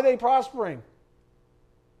 Why are they prospering?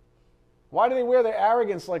 Why do they wear their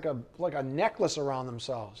arrogance like a necklace around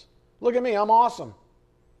themselves? Look at me, I'm awesome.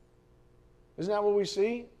 Isn't that what we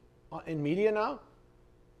see in media now?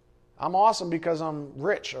 I'm awesome because I'm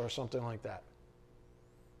rich or something like that.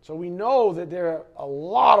 So we know that there are a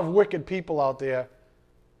lot of wicked people out there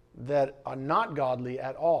that are not godly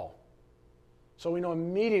at all. So we know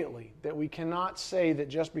immediately that we cannot say that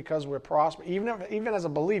just because we're prospering, even as a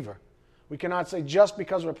believer, we cannot say just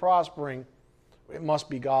because we're prospering, it must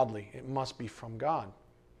be godly. It must be from God.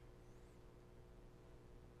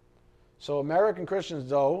 So American Christians,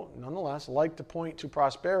 though, nonetheless, like to point to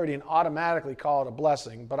prosperity and automatically call it a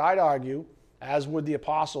blessing. But I'd argue, as would the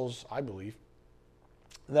apostles, I believe,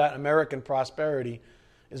 that American prosperity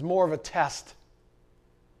is more of a test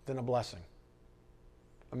than a blessing.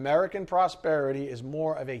 American prosperity is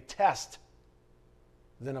more of a test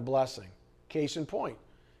than a blessing. Case in point.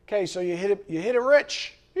 Okay, so you hit it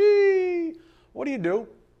rich. Eee! What do you do?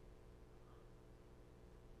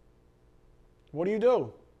 What do you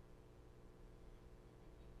do?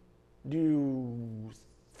 Do you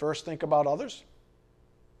first think about others?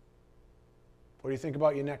 Or do you think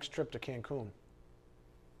about your next trip to Cancun?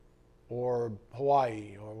 Or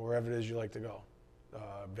Hawaii, or wherever it is you like to go?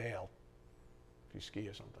 Vail, if you ski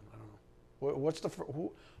or something. I don't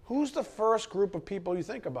know. Who's the first group of people you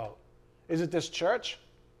think about? Is it this church?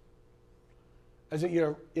 Is it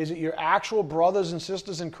your actual brothers and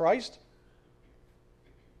sisters in Christ?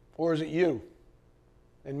 Or is it you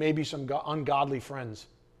and maybe some ungodly friends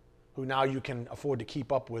who now you can afford to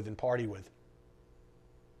keep up with and party with?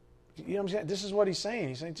 You know what I'm saying? This is what he's saying.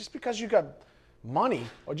 He's saying just because you got money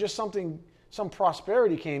or just some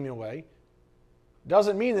prosperity came your way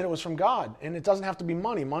doesn't mean that it was from God. And it doesn't have to be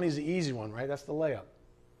money. Money's the easy one, right? That's the layup.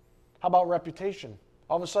 How about reputation?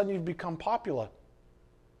 All of a sudden you've become popular.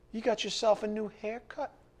 You got yourself a new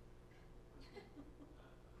haircut.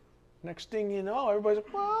 Next thing you know, everybody's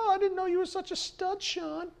like, well, I didn't know you were such a stud,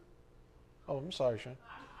 Sean. Oh, I'm sorry, Sean.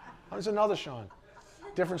 There's another Sean.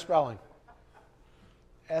 Different spelling.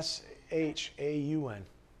 S-H-A-U-N.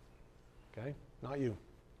 Okay? Not you.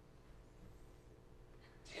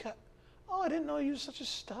 I didn't know you were such a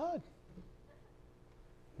stud.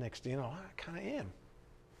 Next thing you know, I kind of am.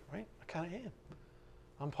 Right? I kind of am.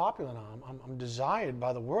 I'm popular now. I'm desired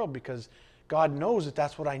by the world because God knows that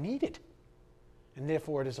that's what I needed. And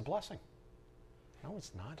therefore it is a blessing. No,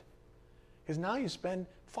 it's not. Because now you spend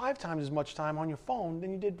 5 times as much time on your phone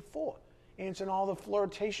than you did before, answering all the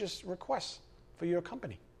flirtatious requests for your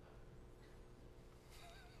company.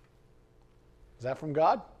 Is that from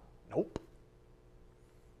God? Nope.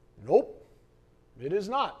 Nope. It is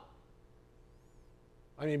not.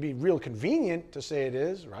 I mean, it'd be real convenient to say it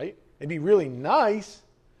is, right? It'd be really nice.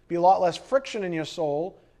 Be a lot less friction in your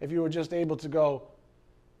soul if you were just able to go,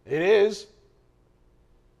 it is,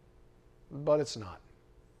 but it's not.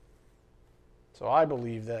 So I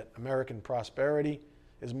believe that American prosperity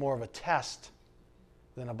is more of a test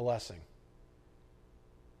than a blessing.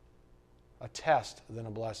 A test than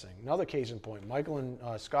a blessing. Another case in point. Michael and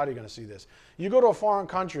Scotty are going to see this. You go to a foreign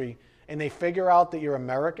country and they figure out that you're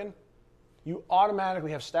American, you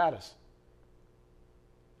automatically have status.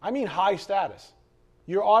 I mean high status.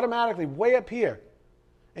 You're automatically way up here.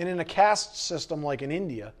 And in a caste system like in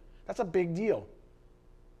India, that's a big deal.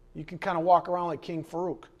 You can kind of walk around like King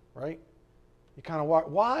Farouk, right? You kind of walk.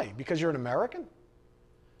 Why? Because you're an American?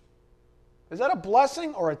 Is that a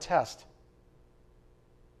blessing or a test?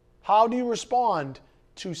 How do you respond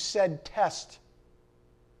to said test?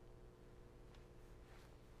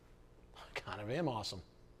 I kind of am awesome.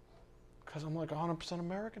 Because I'm like 100%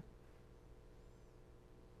 American.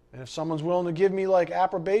 And if someone's willing to give me like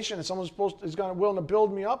approbation and someone's willing to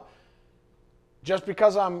build me up just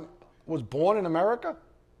because was born in America,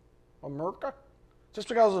 just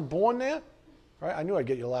because I was born there, right? I knew I'd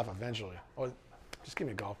get you to laugh eventually. Or just give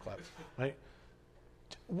me a golf clap, right?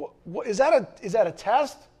 What, is that a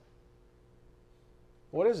test?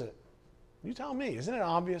 What is it? You tell me. Isn't it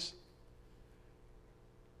obvious?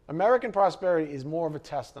 American prosperity is more of a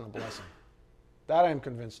test than a blessing. That I am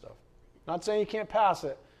convinced of. Not saying you can't pass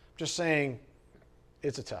it, just saying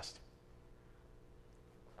it's a test.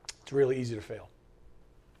 It's really easy to fail.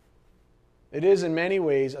 It is in many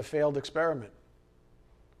ways a failed experiment.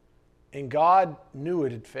 And God knew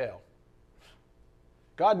it'd fail.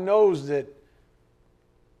 God knows that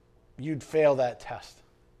you'd fail that test.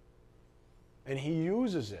 And He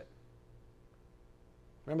uses it.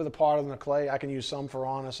 Remember the pot in the clay? I can use some for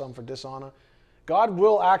honor, some for dishonor. God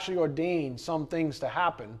will actually ordain some things to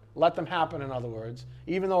happen. Let them happen, in other words,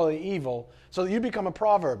 even though they're evil, so that you become a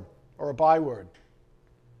proverb or a byword.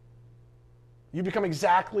 You become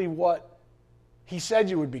exactly what He said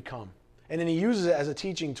you would become. And then He uses it as a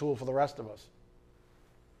teaching tool for the rest of us.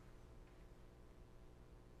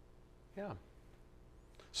 Yeah.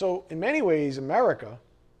 So, in many ways, America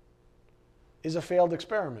is a failed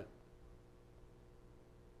experiment.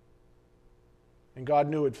 And God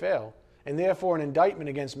knew it'd fail. And therefore an indictment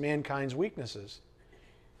against mankind's weaknesses.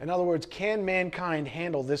 In other words, can mankind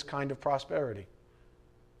handle this kind of prosperity?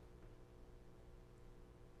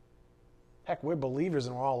 Heck, we're believers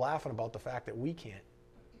and we're all laughing about the fact that we can't.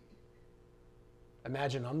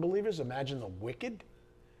 Imagine unbelievers, imagine the wicked.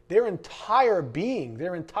 Their entire being,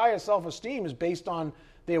 their entire self-esteem is based on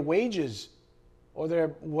their wages or their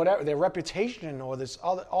whatever, their reputation or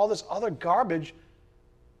all this other garbage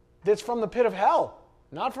that's from the pit of hell,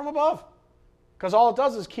 not from above. Because all it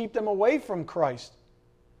does is keep them away from Christ.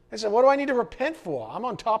 They said, what do I need to repent for? I'm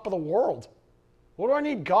on top of the world. What do I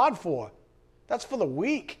need God for? That's for the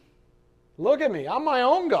weak. Look at me. I'm my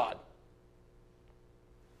own God.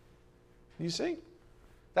 You see?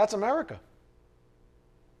 That's America.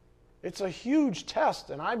 It's a huge test,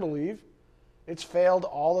 and I believe it's failed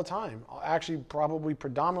all the time. Actually, probably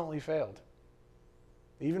predominantly failed.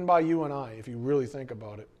 Even by you and I, if you really think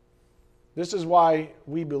about it. This is why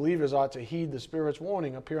we believers ought to heed the Spirit's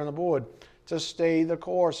warning up here on the board to stay the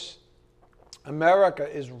course. America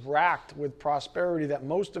is racked with prosperity that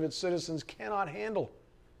most of its citizens cannot handle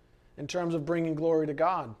in terms of bringing glory to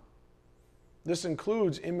God. This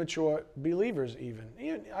includes immature believers even.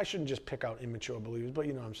 I shouldn't just pick out immature believers, but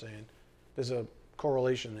you know what I'm saying. There's a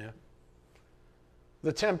correlation there.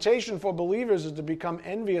 The temptation for believers is to become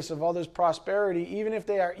envious of others' prosperity even if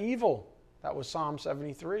they are evil. That was Psalm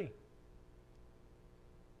 73.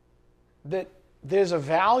 That there's a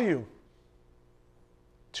value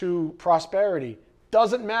to prosperity.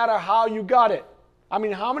 Doesn't matter how you got it. I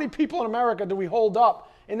mean, how many people in America do we hold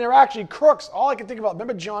up and they're actually crooks? All I can think about,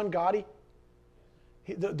 remember John Gotti?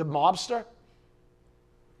 The mobster?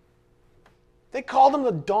 They called him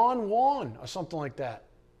the Don Juan or something like that.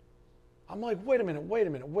 I'm like, wait a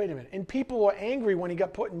minute. And people were angry when he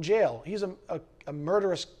got put in jail. He's a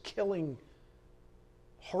murderous, killing,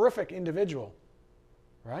 horrific individual.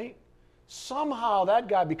 Right? Somehow that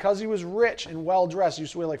guy, because he was rich and well-dressed,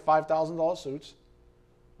 used to wear like $5,000 suits.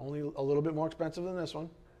 Only a little bit more expensive than this one.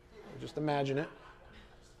 Just imagine it.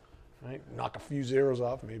 Right? Knock a few zeros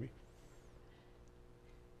off, maybe.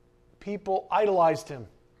 People idolized him.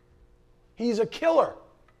 He's a killer.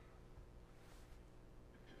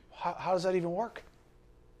 How does that even work?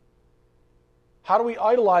 How do we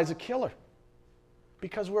idolize a killer?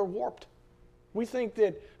 Because we're warped. We think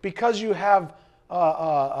that because you have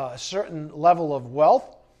a certain level of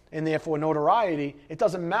wealth and therefore notoriety, it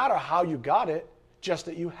doesn't matter how you got it, just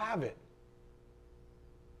that you have it.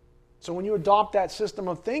 So when you adopt that system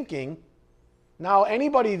of thinking, now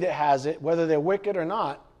anybody that has it, whether they're wicked or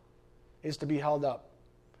not, is to be held up.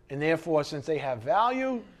 And therefore, since they have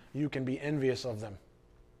value, you can be envious of them.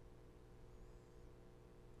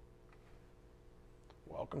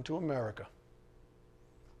 Welcome to America,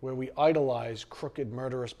 where we idolize crooked,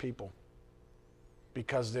 murderous people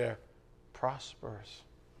because they're prosperous.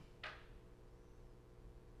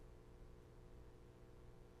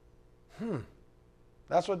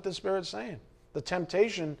 That's what the Spirit's saying. The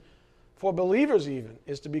temptation for believers even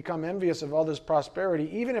is to become envious of others' prosperity,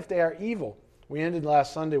 even if they are evil. We ended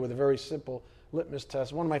last Sunday with a very simple litmus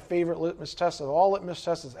test. One of my favorite litmus tests of all litmus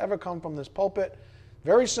tests that's ever come from this pulpit.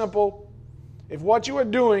 Very simple. If what you are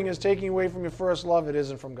doing is taking away from your first love, it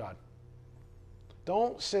isn't from God.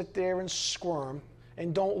 Don't sit there and squirm,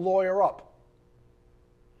 and don't lawyer up.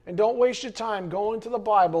 And don't waste your time going to the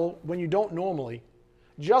Bible when you don't normally,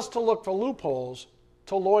 just to look for loopholes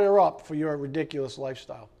to lawyer up for your ridiculous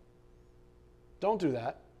lifestyle. Don't do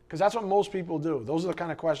that, because that's what most people do. Those are the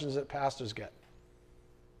kind of questions that pastors get.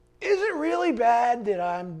 Is it really bad that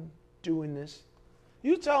I'm doing this?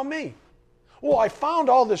 You tell me. Well, I found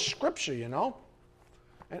all this scripture, you know.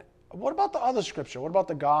 And What about the other scripture? What about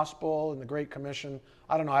the gospel and the Great Commission?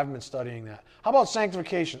 I don't know. I haven't been studying that. How about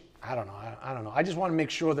sanctification? I don't know. I don't know. I just want to make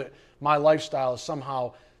sure that my lifestyle is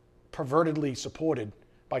somehow pervertedly supported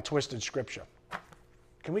by twisted scripture.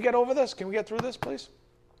 Can we get over this? Can we get through this, please?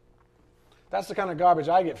 That's the kind of garbage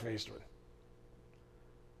I get faced with.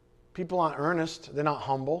 People aren't earnest. They're not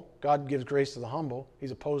humble. God gives grace to the humble.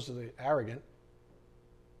 He's opposed to the arrogant.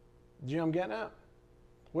 Do you know what I'm getting at?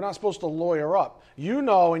 We're not supposed to lawyer up. You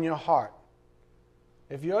know in your heart,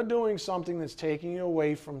 if you're doing something that's taking you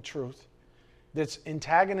away from truth, that's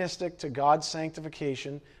antagonistic to God's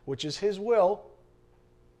sanctification, which is His will,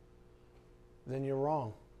 then you're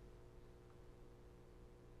wrong.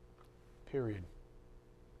 Period.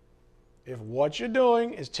 If what you're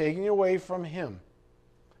doing is taking you away from Him,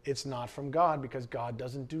 it's not from God, because God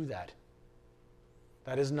doesn't do that.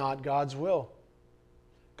 That is not God's will.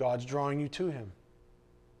 God's drawing you to Him.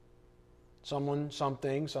 Someone,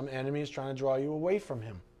 something, some enemy is trying to draw you away from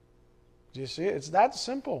Him. Do you see it? It's that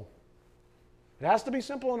simple. It has to be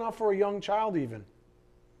simple enough for a young child even,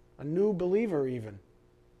 a new believer even,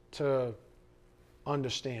 to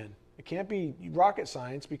understand. It can't be rocket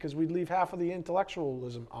science, because we'd leave half of the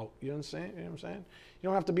intellectualism out. You understand? You know what I'm saying? You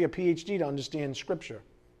don't have to be a PhD to understand Scripture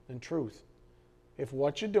and truth. If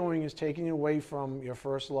what you're doing is taking you away from your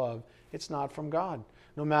first love, it's not from God.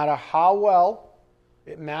 No matter how well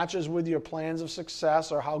it matches with your plans of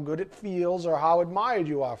success, or how good it feels, or how admired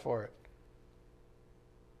you are for it.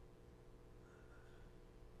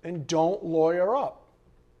 And don't lawyer up.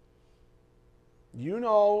 You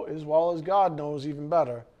know as well as God knows even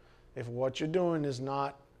better if what you're doing is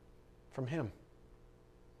not from Him.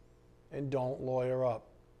 And don't lawyer up.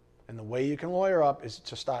 And the way you can lawyer up is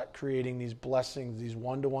to start creating these blessings, these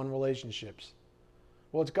one-to-one relationships.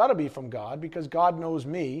 Well, it's got to be from God, because God knows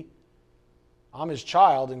me. I'm His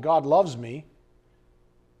child, and God loves me.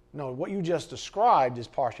 No, what you just described is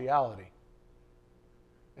partiality.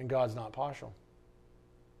 And God's not partial.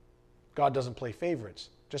 God doesn't play favorites.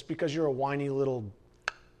 Just because you're a whiny little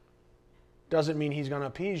doesn't mean He's going to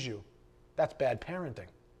appease you. That's bad parenting.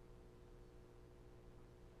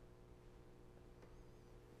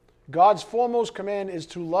 God's foremost command is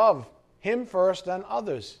to love Him first, then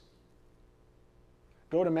others.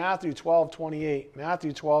 Go to Matthew 12:28.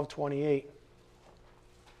 Matthew 12:28.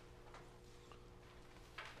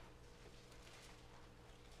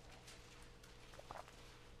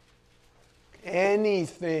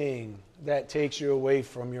 Anything that takes you away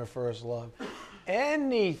from your first love.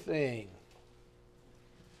 Anything.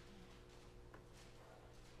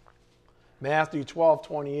 Matthew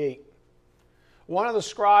 12:28. One of the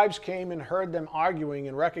scribes came and heard them arguing,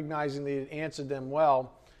 and recognizing they had answered them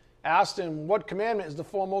well, asked him, "What commandment is the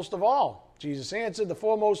foremost of all?" Jesus answered, "The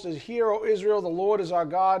foremost is, Hear, O Israel, the Lord is our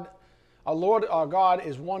God. Our Lord, our God,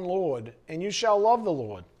 is one Lord, and you shall love the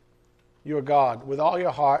Lord your God with all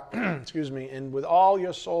your heart, and with all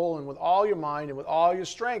your soul, and with all your mind, and with all your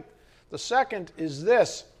strength. The second is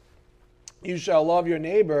this: you shall love your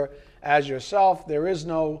neighbor as yourself. There is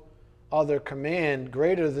no other command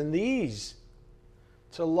greater than these."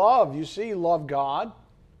 To love, you see, love God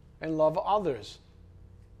and love others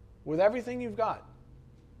with everything you've got.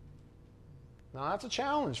 Now that's a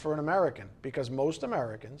challenge for an American, because most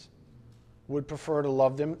Americans would prefer to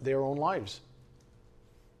love their own lives.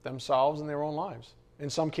 Themselves and their own lives. In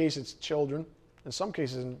some cases, it's children. In some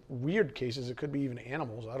cases, in weird cases, it could be even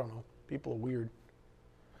animals. I don't know. People are weird.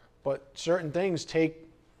 But certain things take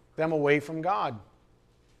them away from God.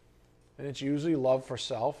 And it's usually love for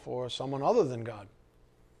self or someone other than God.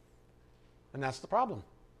 And that's the problem.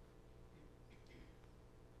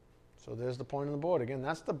 So there's the point on the board. Again,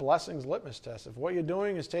 that's the blessings litmus test. If what you're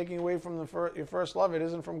doing is taking away from your first love, it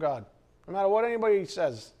isn't from God. No matter what anybody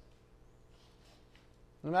says.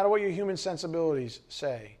 No matter what your human sensibilities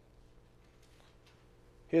say.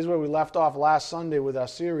 Here's where we left off last Sunday with our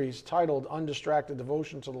series titled Undistracted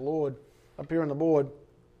Devotion to the Lord, up here on the board.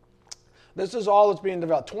 This is all that's being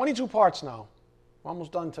developed. 22 parts now. We're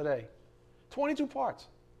almost done today. 22 parts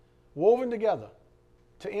woven together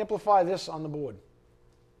to amplify this on the board.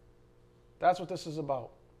 That's what this is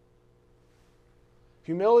about.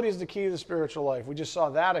 Humility is the key to the spiritual life. We just saw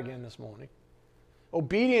that again this morning.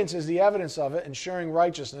 Obedience is the evidence of it, ensuring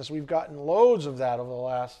righteousness. We've gotten loads of that over the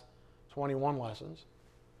last 21 lessons.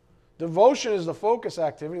 Devotion is the focus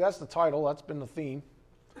activity. That's the title. That's been the theme.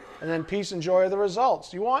 And then peace and joy are the results.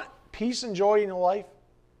 Do you want peace and joy in your life?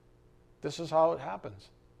 This is how it happens.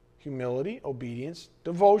 Humility, obedience,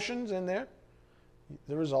 devotion's in there.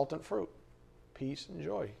 The resultant fruit. Peace and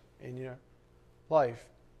joy in your life.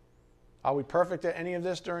 Are we perfect at any of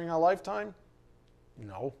this during our lifetime?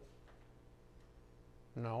 No.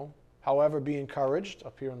 No. However, be encouraged,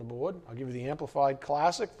 up here on the board. I'll give you the Amplified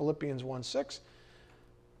Classic, Philippians 1:6.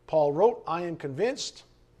 Paul wrote, I am convinced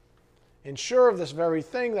and sure of this very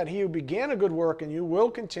thing, that he who began a good work in you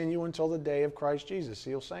will continue until the day of Christ Jesus.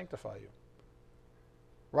 He'll sanctify you.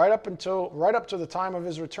 Right up to the time of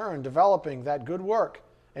his return, developing that good work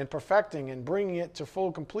and perfecting and bringing it to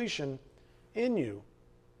full completion in you.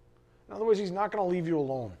 In other words, he's not going to leave you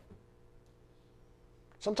alone.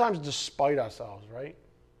 Sometimes despite ourselves, right?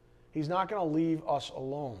 He's not going to leave us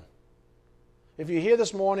alone. If you're here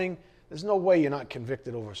this morning, there's no way you're not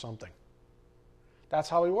convicted over something. That's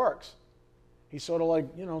how he works. He sort of like,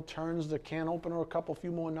 turns the can opener a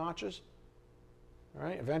few more notches.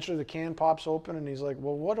 Right? Eventually the can pops open and he's like,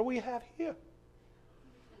 well, what do we have here?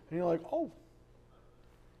 And you're like, oh,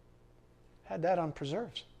 had that on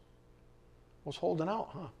preserves. Was holding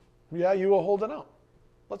out, huh? Yeah, you were holding out.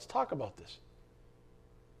 Let's talk about this.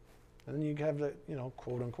 And then you have the,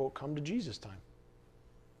 quote unquote, come to Jesus time.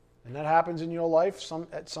 And that happens in your life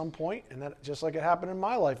at some point, and that just like it happened in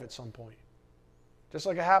my life at some point. Just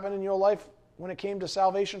like it happened in your life when it came to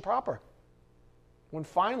salvation proper. When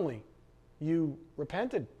finally you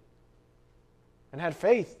repented and had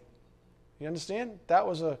faith. You understand? That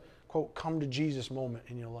was a, quote, come to Jesus moment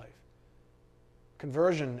in your life.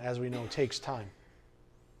 Conversion, as we know, takes time.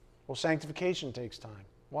 Well, sanctification takes time.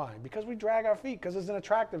 Why? Because we drag our feet, because there's an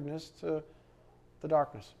attractiveness to the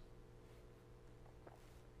darkness.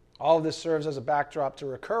 All of this serves as a backdrop to a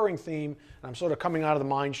recurring theme, and I'm sort of coming out of the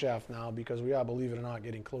mine shaft now because we are, believe it or not,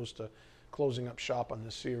 getting close to closing up shop on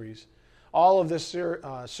this series. All of this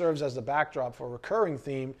serves as the backdrop for a recurring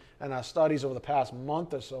theme in our studies over the past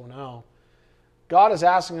month or so now. God is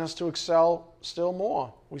asking us to excel still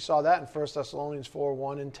more. We saw that in 1 Thessalonians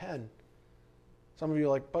 4:1 and 10. Some of you are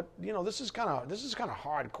like, but this is kind of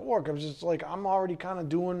hardcore because it's like I'm already kind of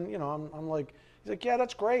doing, I'm like, he's like, yeah,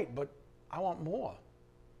 that's great, but I want more.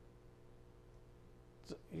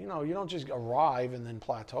 You don't just arrive and then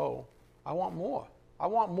plateau. I want more. I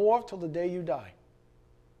want more till the day you die.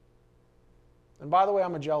 And by the way,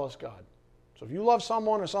 I'm a jealous God. So if you love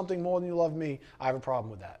someone or something more than you love me, I have a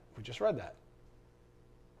problem with that. We just read that.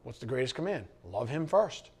 What's the greatest command? Love him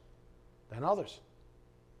first, then others.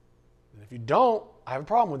 And if you don't, I have a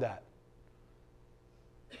problem with that.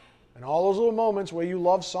 And all those little moments where you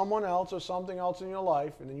love someone else or something else in your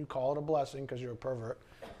life, and then you call it a blessing because you're a pervert,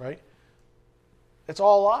 right? It's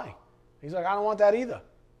all a lie. He's like, I don't want that either.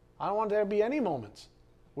 I don't want there to be any moments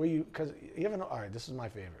where because you ever know, all right, this is my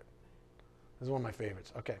favorite. This is one of my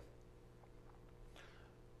favorites. Okay.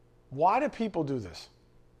 Why do people do this?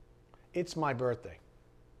 It's my birthday.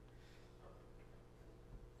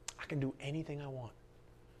 I can do anything I want.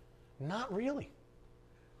 Not really.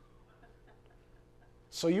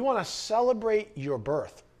 So you want to celebrate your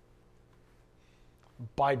birth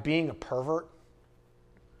by being a pervert?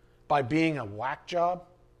 By being a whack job?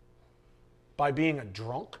 By being a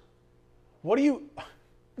drunk?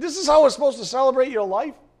 This is how we're supposed to celebrate your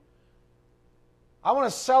life? I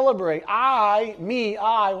want to celebrate, I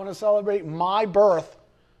want to celebrate my birth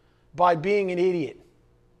by being an idiot.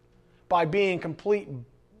 By being complete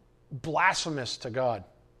blasphemous to God.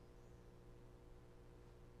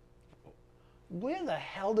 Where the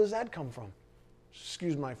hell does that come from?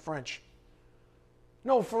 Excuse my French.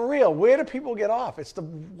 No, for real, where do people get off? It's the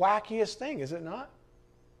wackiest thing, is it not?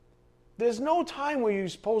 There's no time where you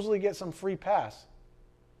supposedly get some free pass.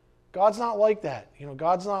 God's not like that.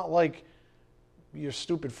 God's not like your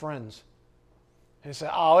stupid friends. And you say,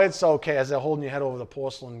 oh, it's okay, as they're holding your head over the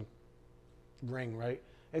porcelain ring, right?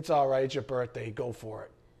 It's all right, it's your birthday, go for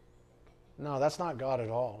it. No, that's not God at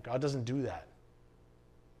all. God doesn't do that.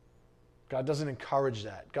 God doesn't encourage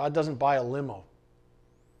that. God doesn't buy a limo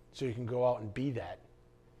so you can go out and be that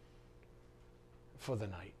for the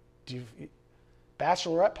night.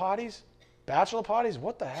 Bachelorette parties? Bachelor parties?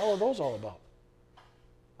 What the hell are those all about?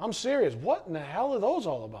 I'm serious. What in the hell are those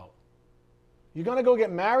all about? You're going to go get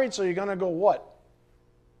married, so you're going to go what?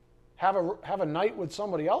 Have a night with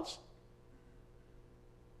somebody else?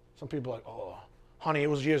 Some people are like, oh, honey, it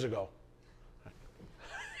was years ago.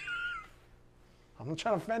 I'm not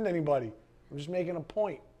trying to offend anybody. I'm just making a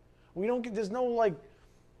point. There's no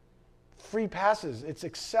free passes. It's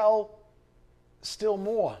excel still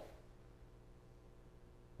more.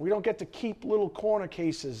 We don't get to keep little corner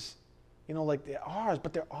cases, like they're ours,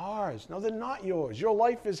 but they're ours. No, they're not yours. Your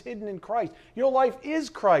life is hidden in Christ. Your life is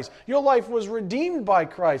Christ. Your life was redeemed by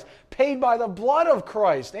Christ, paid by the blood of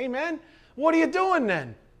Christ. Amen? What are you doing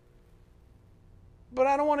then? But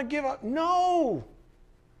I don't want to give up. No.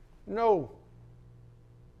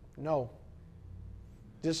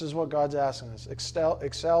 This is what God's asking us.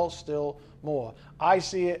 Excel still more. I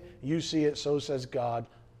see it, you see it, so says God.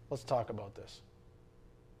 Let's talk about this.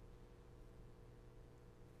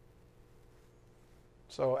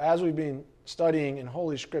 So as we've been studying in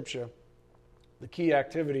Holy Scripture, the key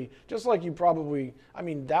activity, just like you probably,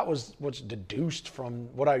 that was what's deduced from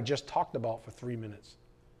what I just talked about for 3 minutes.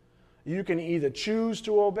 You can either choose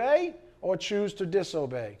to obey or choose to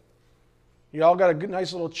disobey. You all got a good,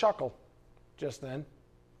 nice little chuckle just then.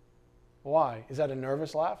 Why? Is that a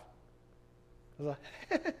nervous laugh? Oh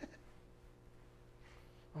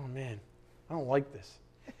man, I don't like this.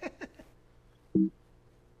 I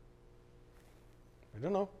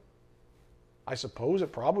don't know. I suppose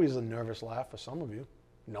it probably is a nervous laugh for some of you,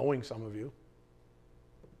 knowing some of you.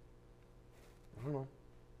 I don't know.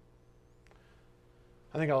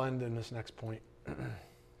 I think I'll end in this next point.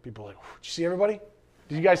 People are like, did you see everybody?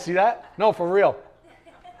 Did you guys see that? No, for real.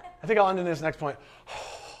 I think I'll end in this next point.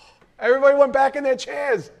 Everybody went back in their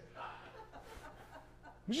chairs.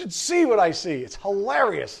 You should see what I see. It's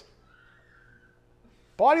hilarious.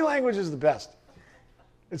 Body language is the best.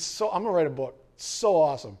 I'm going to write a book. It's so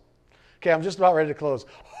awesome. Okay, I'm just about ready to close.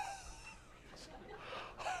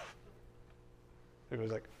 It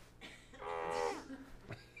was like,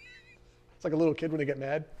 it's like a little kid when they get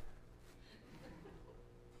mad.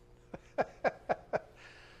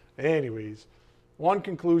 Anyways, one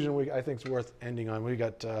conclusion I think is worth ending on. We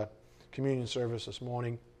got communion service this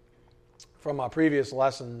morning from our previous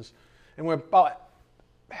lessons, and we're about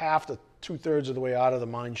half to 2/3 of the way out of the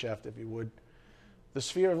mine shaft, if you would. The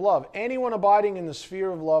sphere of love. Anyone abiding in the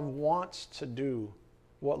sphere of love wants to do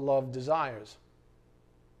what love desires.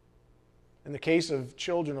 In the case of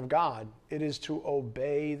children of God, it is to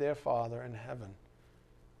obey their Father in heaven.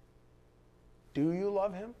 Do you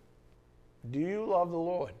love Him? Do you love the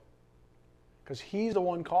Lord? Because He's the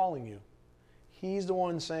one calling you. He's the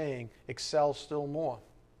one saying, excel still more.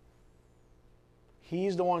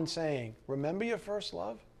 He's the one saying, remember your first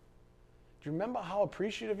love? Do you remember how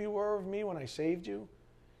appreciative you were of me when I saved you?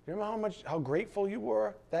 Do you remember how grateful you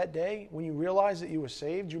were that day when you realized that you were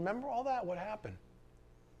saved? Do you remember all that? What happened?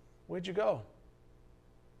 Where'd you go?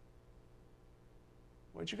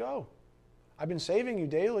 Where'd you go? I've been saving you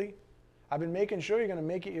daily. I've been making sure you're going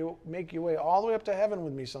to make your way all the way up to heaven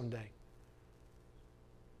with me someday.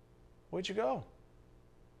 Where'd you go?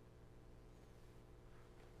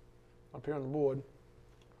 Up here on the board.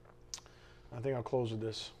 I think I'll close with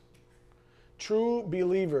this. True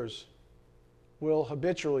believers will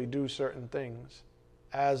habitually do certain things,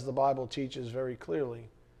 as the Bible teaches very clearly.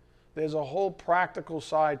 There's a whole practical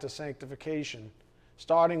side to sanctification,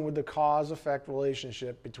 starting with the cause-effect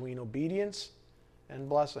relationship between obedience and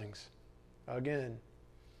blessings. Again,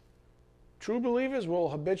 true believers will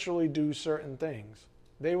habitually do certain things.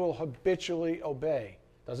 They will habitually obey.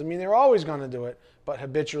 Doesn't mean they're always going to do it, but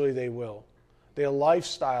habitually they will. Their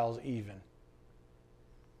lifestyles even.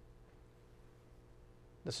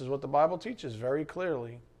 This is what the Bible teaches very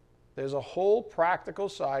clearly. There's a whole practical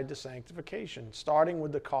side to sanctification, starting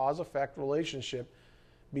with the cause-effect relationship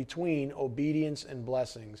between obedience and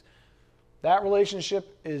blessings. That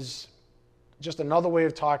relationship is just another way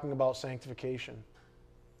of talking about sanctification.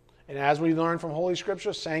 And as we learn from Holy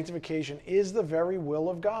Scripture, sanctification is the very will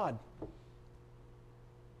of God.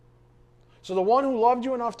 So the one who loved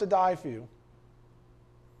you enough to die for you,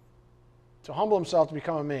 to humble himself to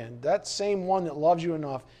become a man, that same one that loves you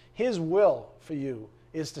enough, his will for you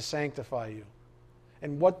is to sanctify you.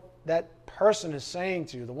 And what that person is saying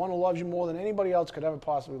to you, the one who loves you more than anybody else could ever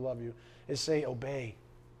possibly love you, is say, obey.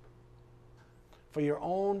 For your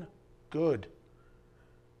own good.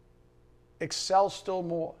 Excel still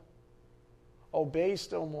more. Obey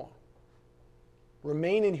still more.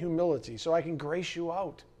 Remain in humility so I can grace you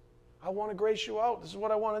out. I want to grace you out. This is what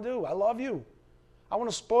I want to do. I love you. I want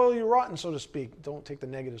to spoil you rotten, so to speak. Don't take the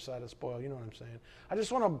negative side of spoil. You know what I'm saying. I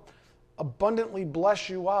just want to abundantly bless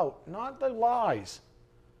you out. Not the lies.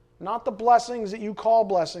 Not the blessings that you call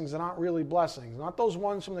blessings that aren't really blessings. Not those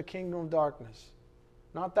ones from the kingdom of darkness.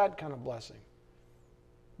 Not that kind of blessing.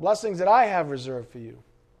 Blessings that I have reserved for you.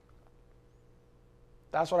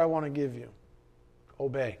 That's what I want to give you.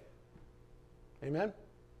 Obey. Amen?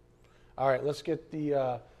 All right, let's get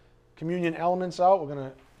the communion elements out. We're going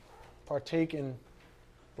to partake in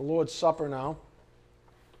the Lord's Supper now.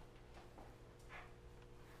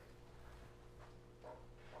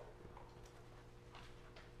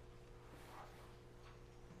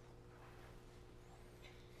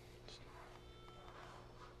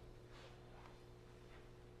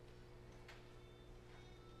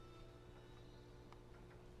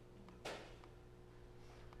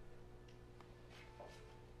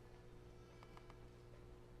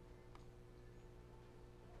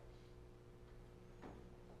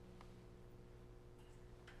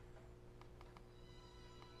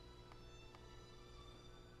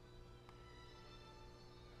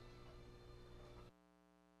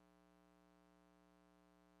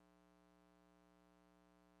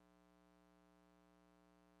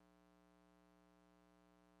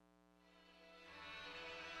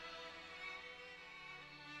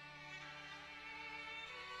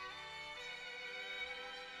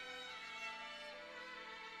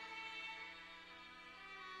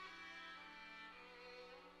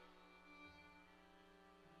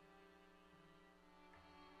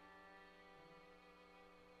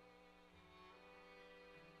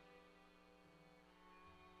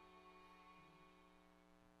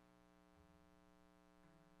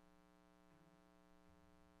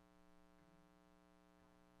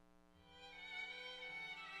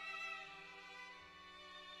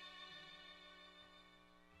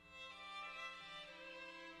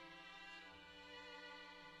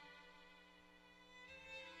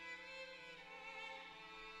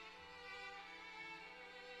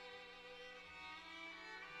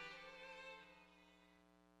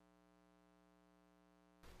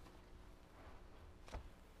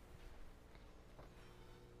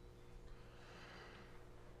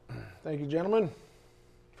 Thank you, gentlemen.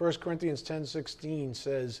 1 Corinthians 10:16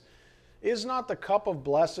 says, "Is not the cup of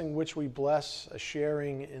blessing which we bless a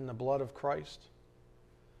sharing in the blood of Christ?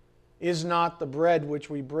 Is not the bread which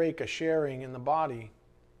we break a sharing in the body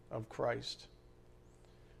of Christ?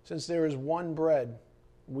 Since there is one bread,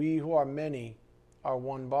 we who are many are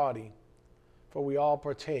one body, for we all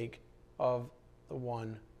partake of the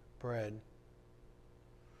one bread."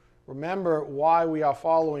 Remember why we are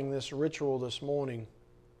following this ritual this morning,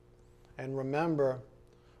 and remember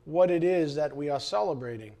what it is that we are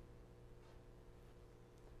celebrating.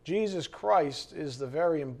 Jesus Christ is the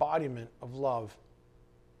very embodiment of love,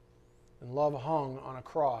 and love hung on a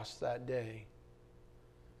cross that day.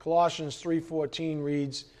 Colossians 3:14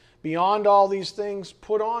 reads, "Beyond all these things,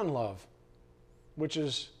 put on love, which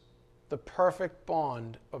is the perfect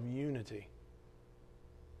bond of unity."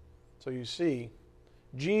 So you see,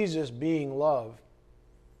 Jesus being love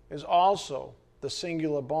is also the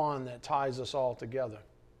singular bond that ties us all together.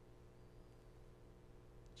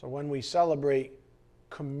 So when we celebrate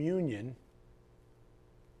communion,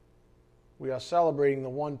 we are celebrating the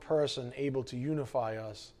one person able to unify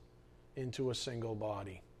us into a single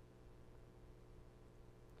body.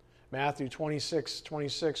 Matthew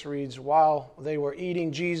 26:26 reads, "While they were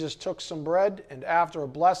eating, Jesus took some bread, and after a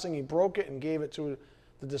blessing he broke it and gave it to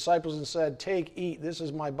the disciples and said, 'Take, eat, this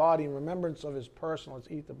is my body in remembrance of his person.'" Let's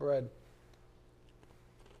eat the bread.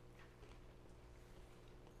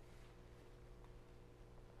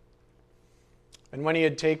 And when he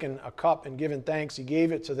had taken a cup and given thanks, he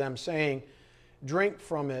gave it to them, saying, "Drink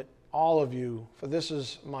from it, all of you, for this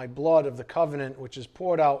is my blood of the covenant, which is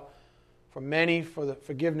poured out for many for the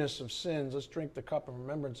forgiveness of sins." Let's drink the cup in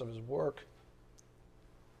remembrance of his work.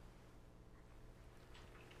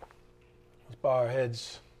 Let's bow our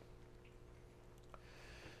heads.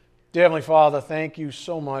 Dear Heavenly Father, thank you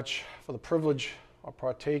so much for the privilege of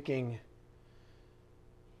partaking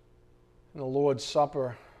in the Lord's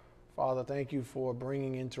Supper. Father, thank you for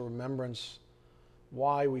bringing into remembrance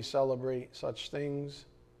why we celebrate such things.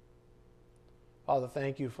 Father,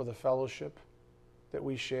 thank you for the fellowship that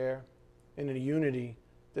we share in a unity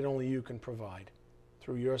that only you can provide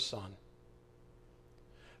through your Son.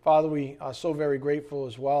 Father, we are so very grateful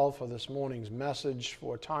as well for this morning's message,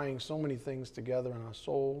 for tying so many things together in our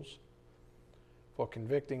souls, for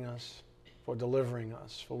convicting us, for delivering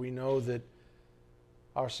us, for we know that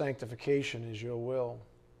our sanctification is your will,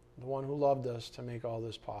 the one who loved us to make all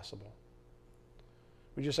this possible.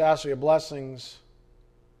 We just ask for your blessings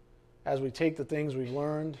as we take the things we've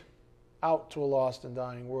learned out to a lost and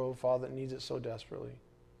dying world, Father, that needs it so desperately.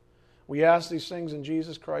 We ask these things in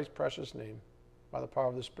Jesus Christ's precious name. By the power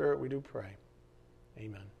of the Spirit, we do pray.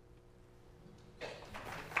 Amen.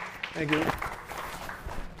 Thank you.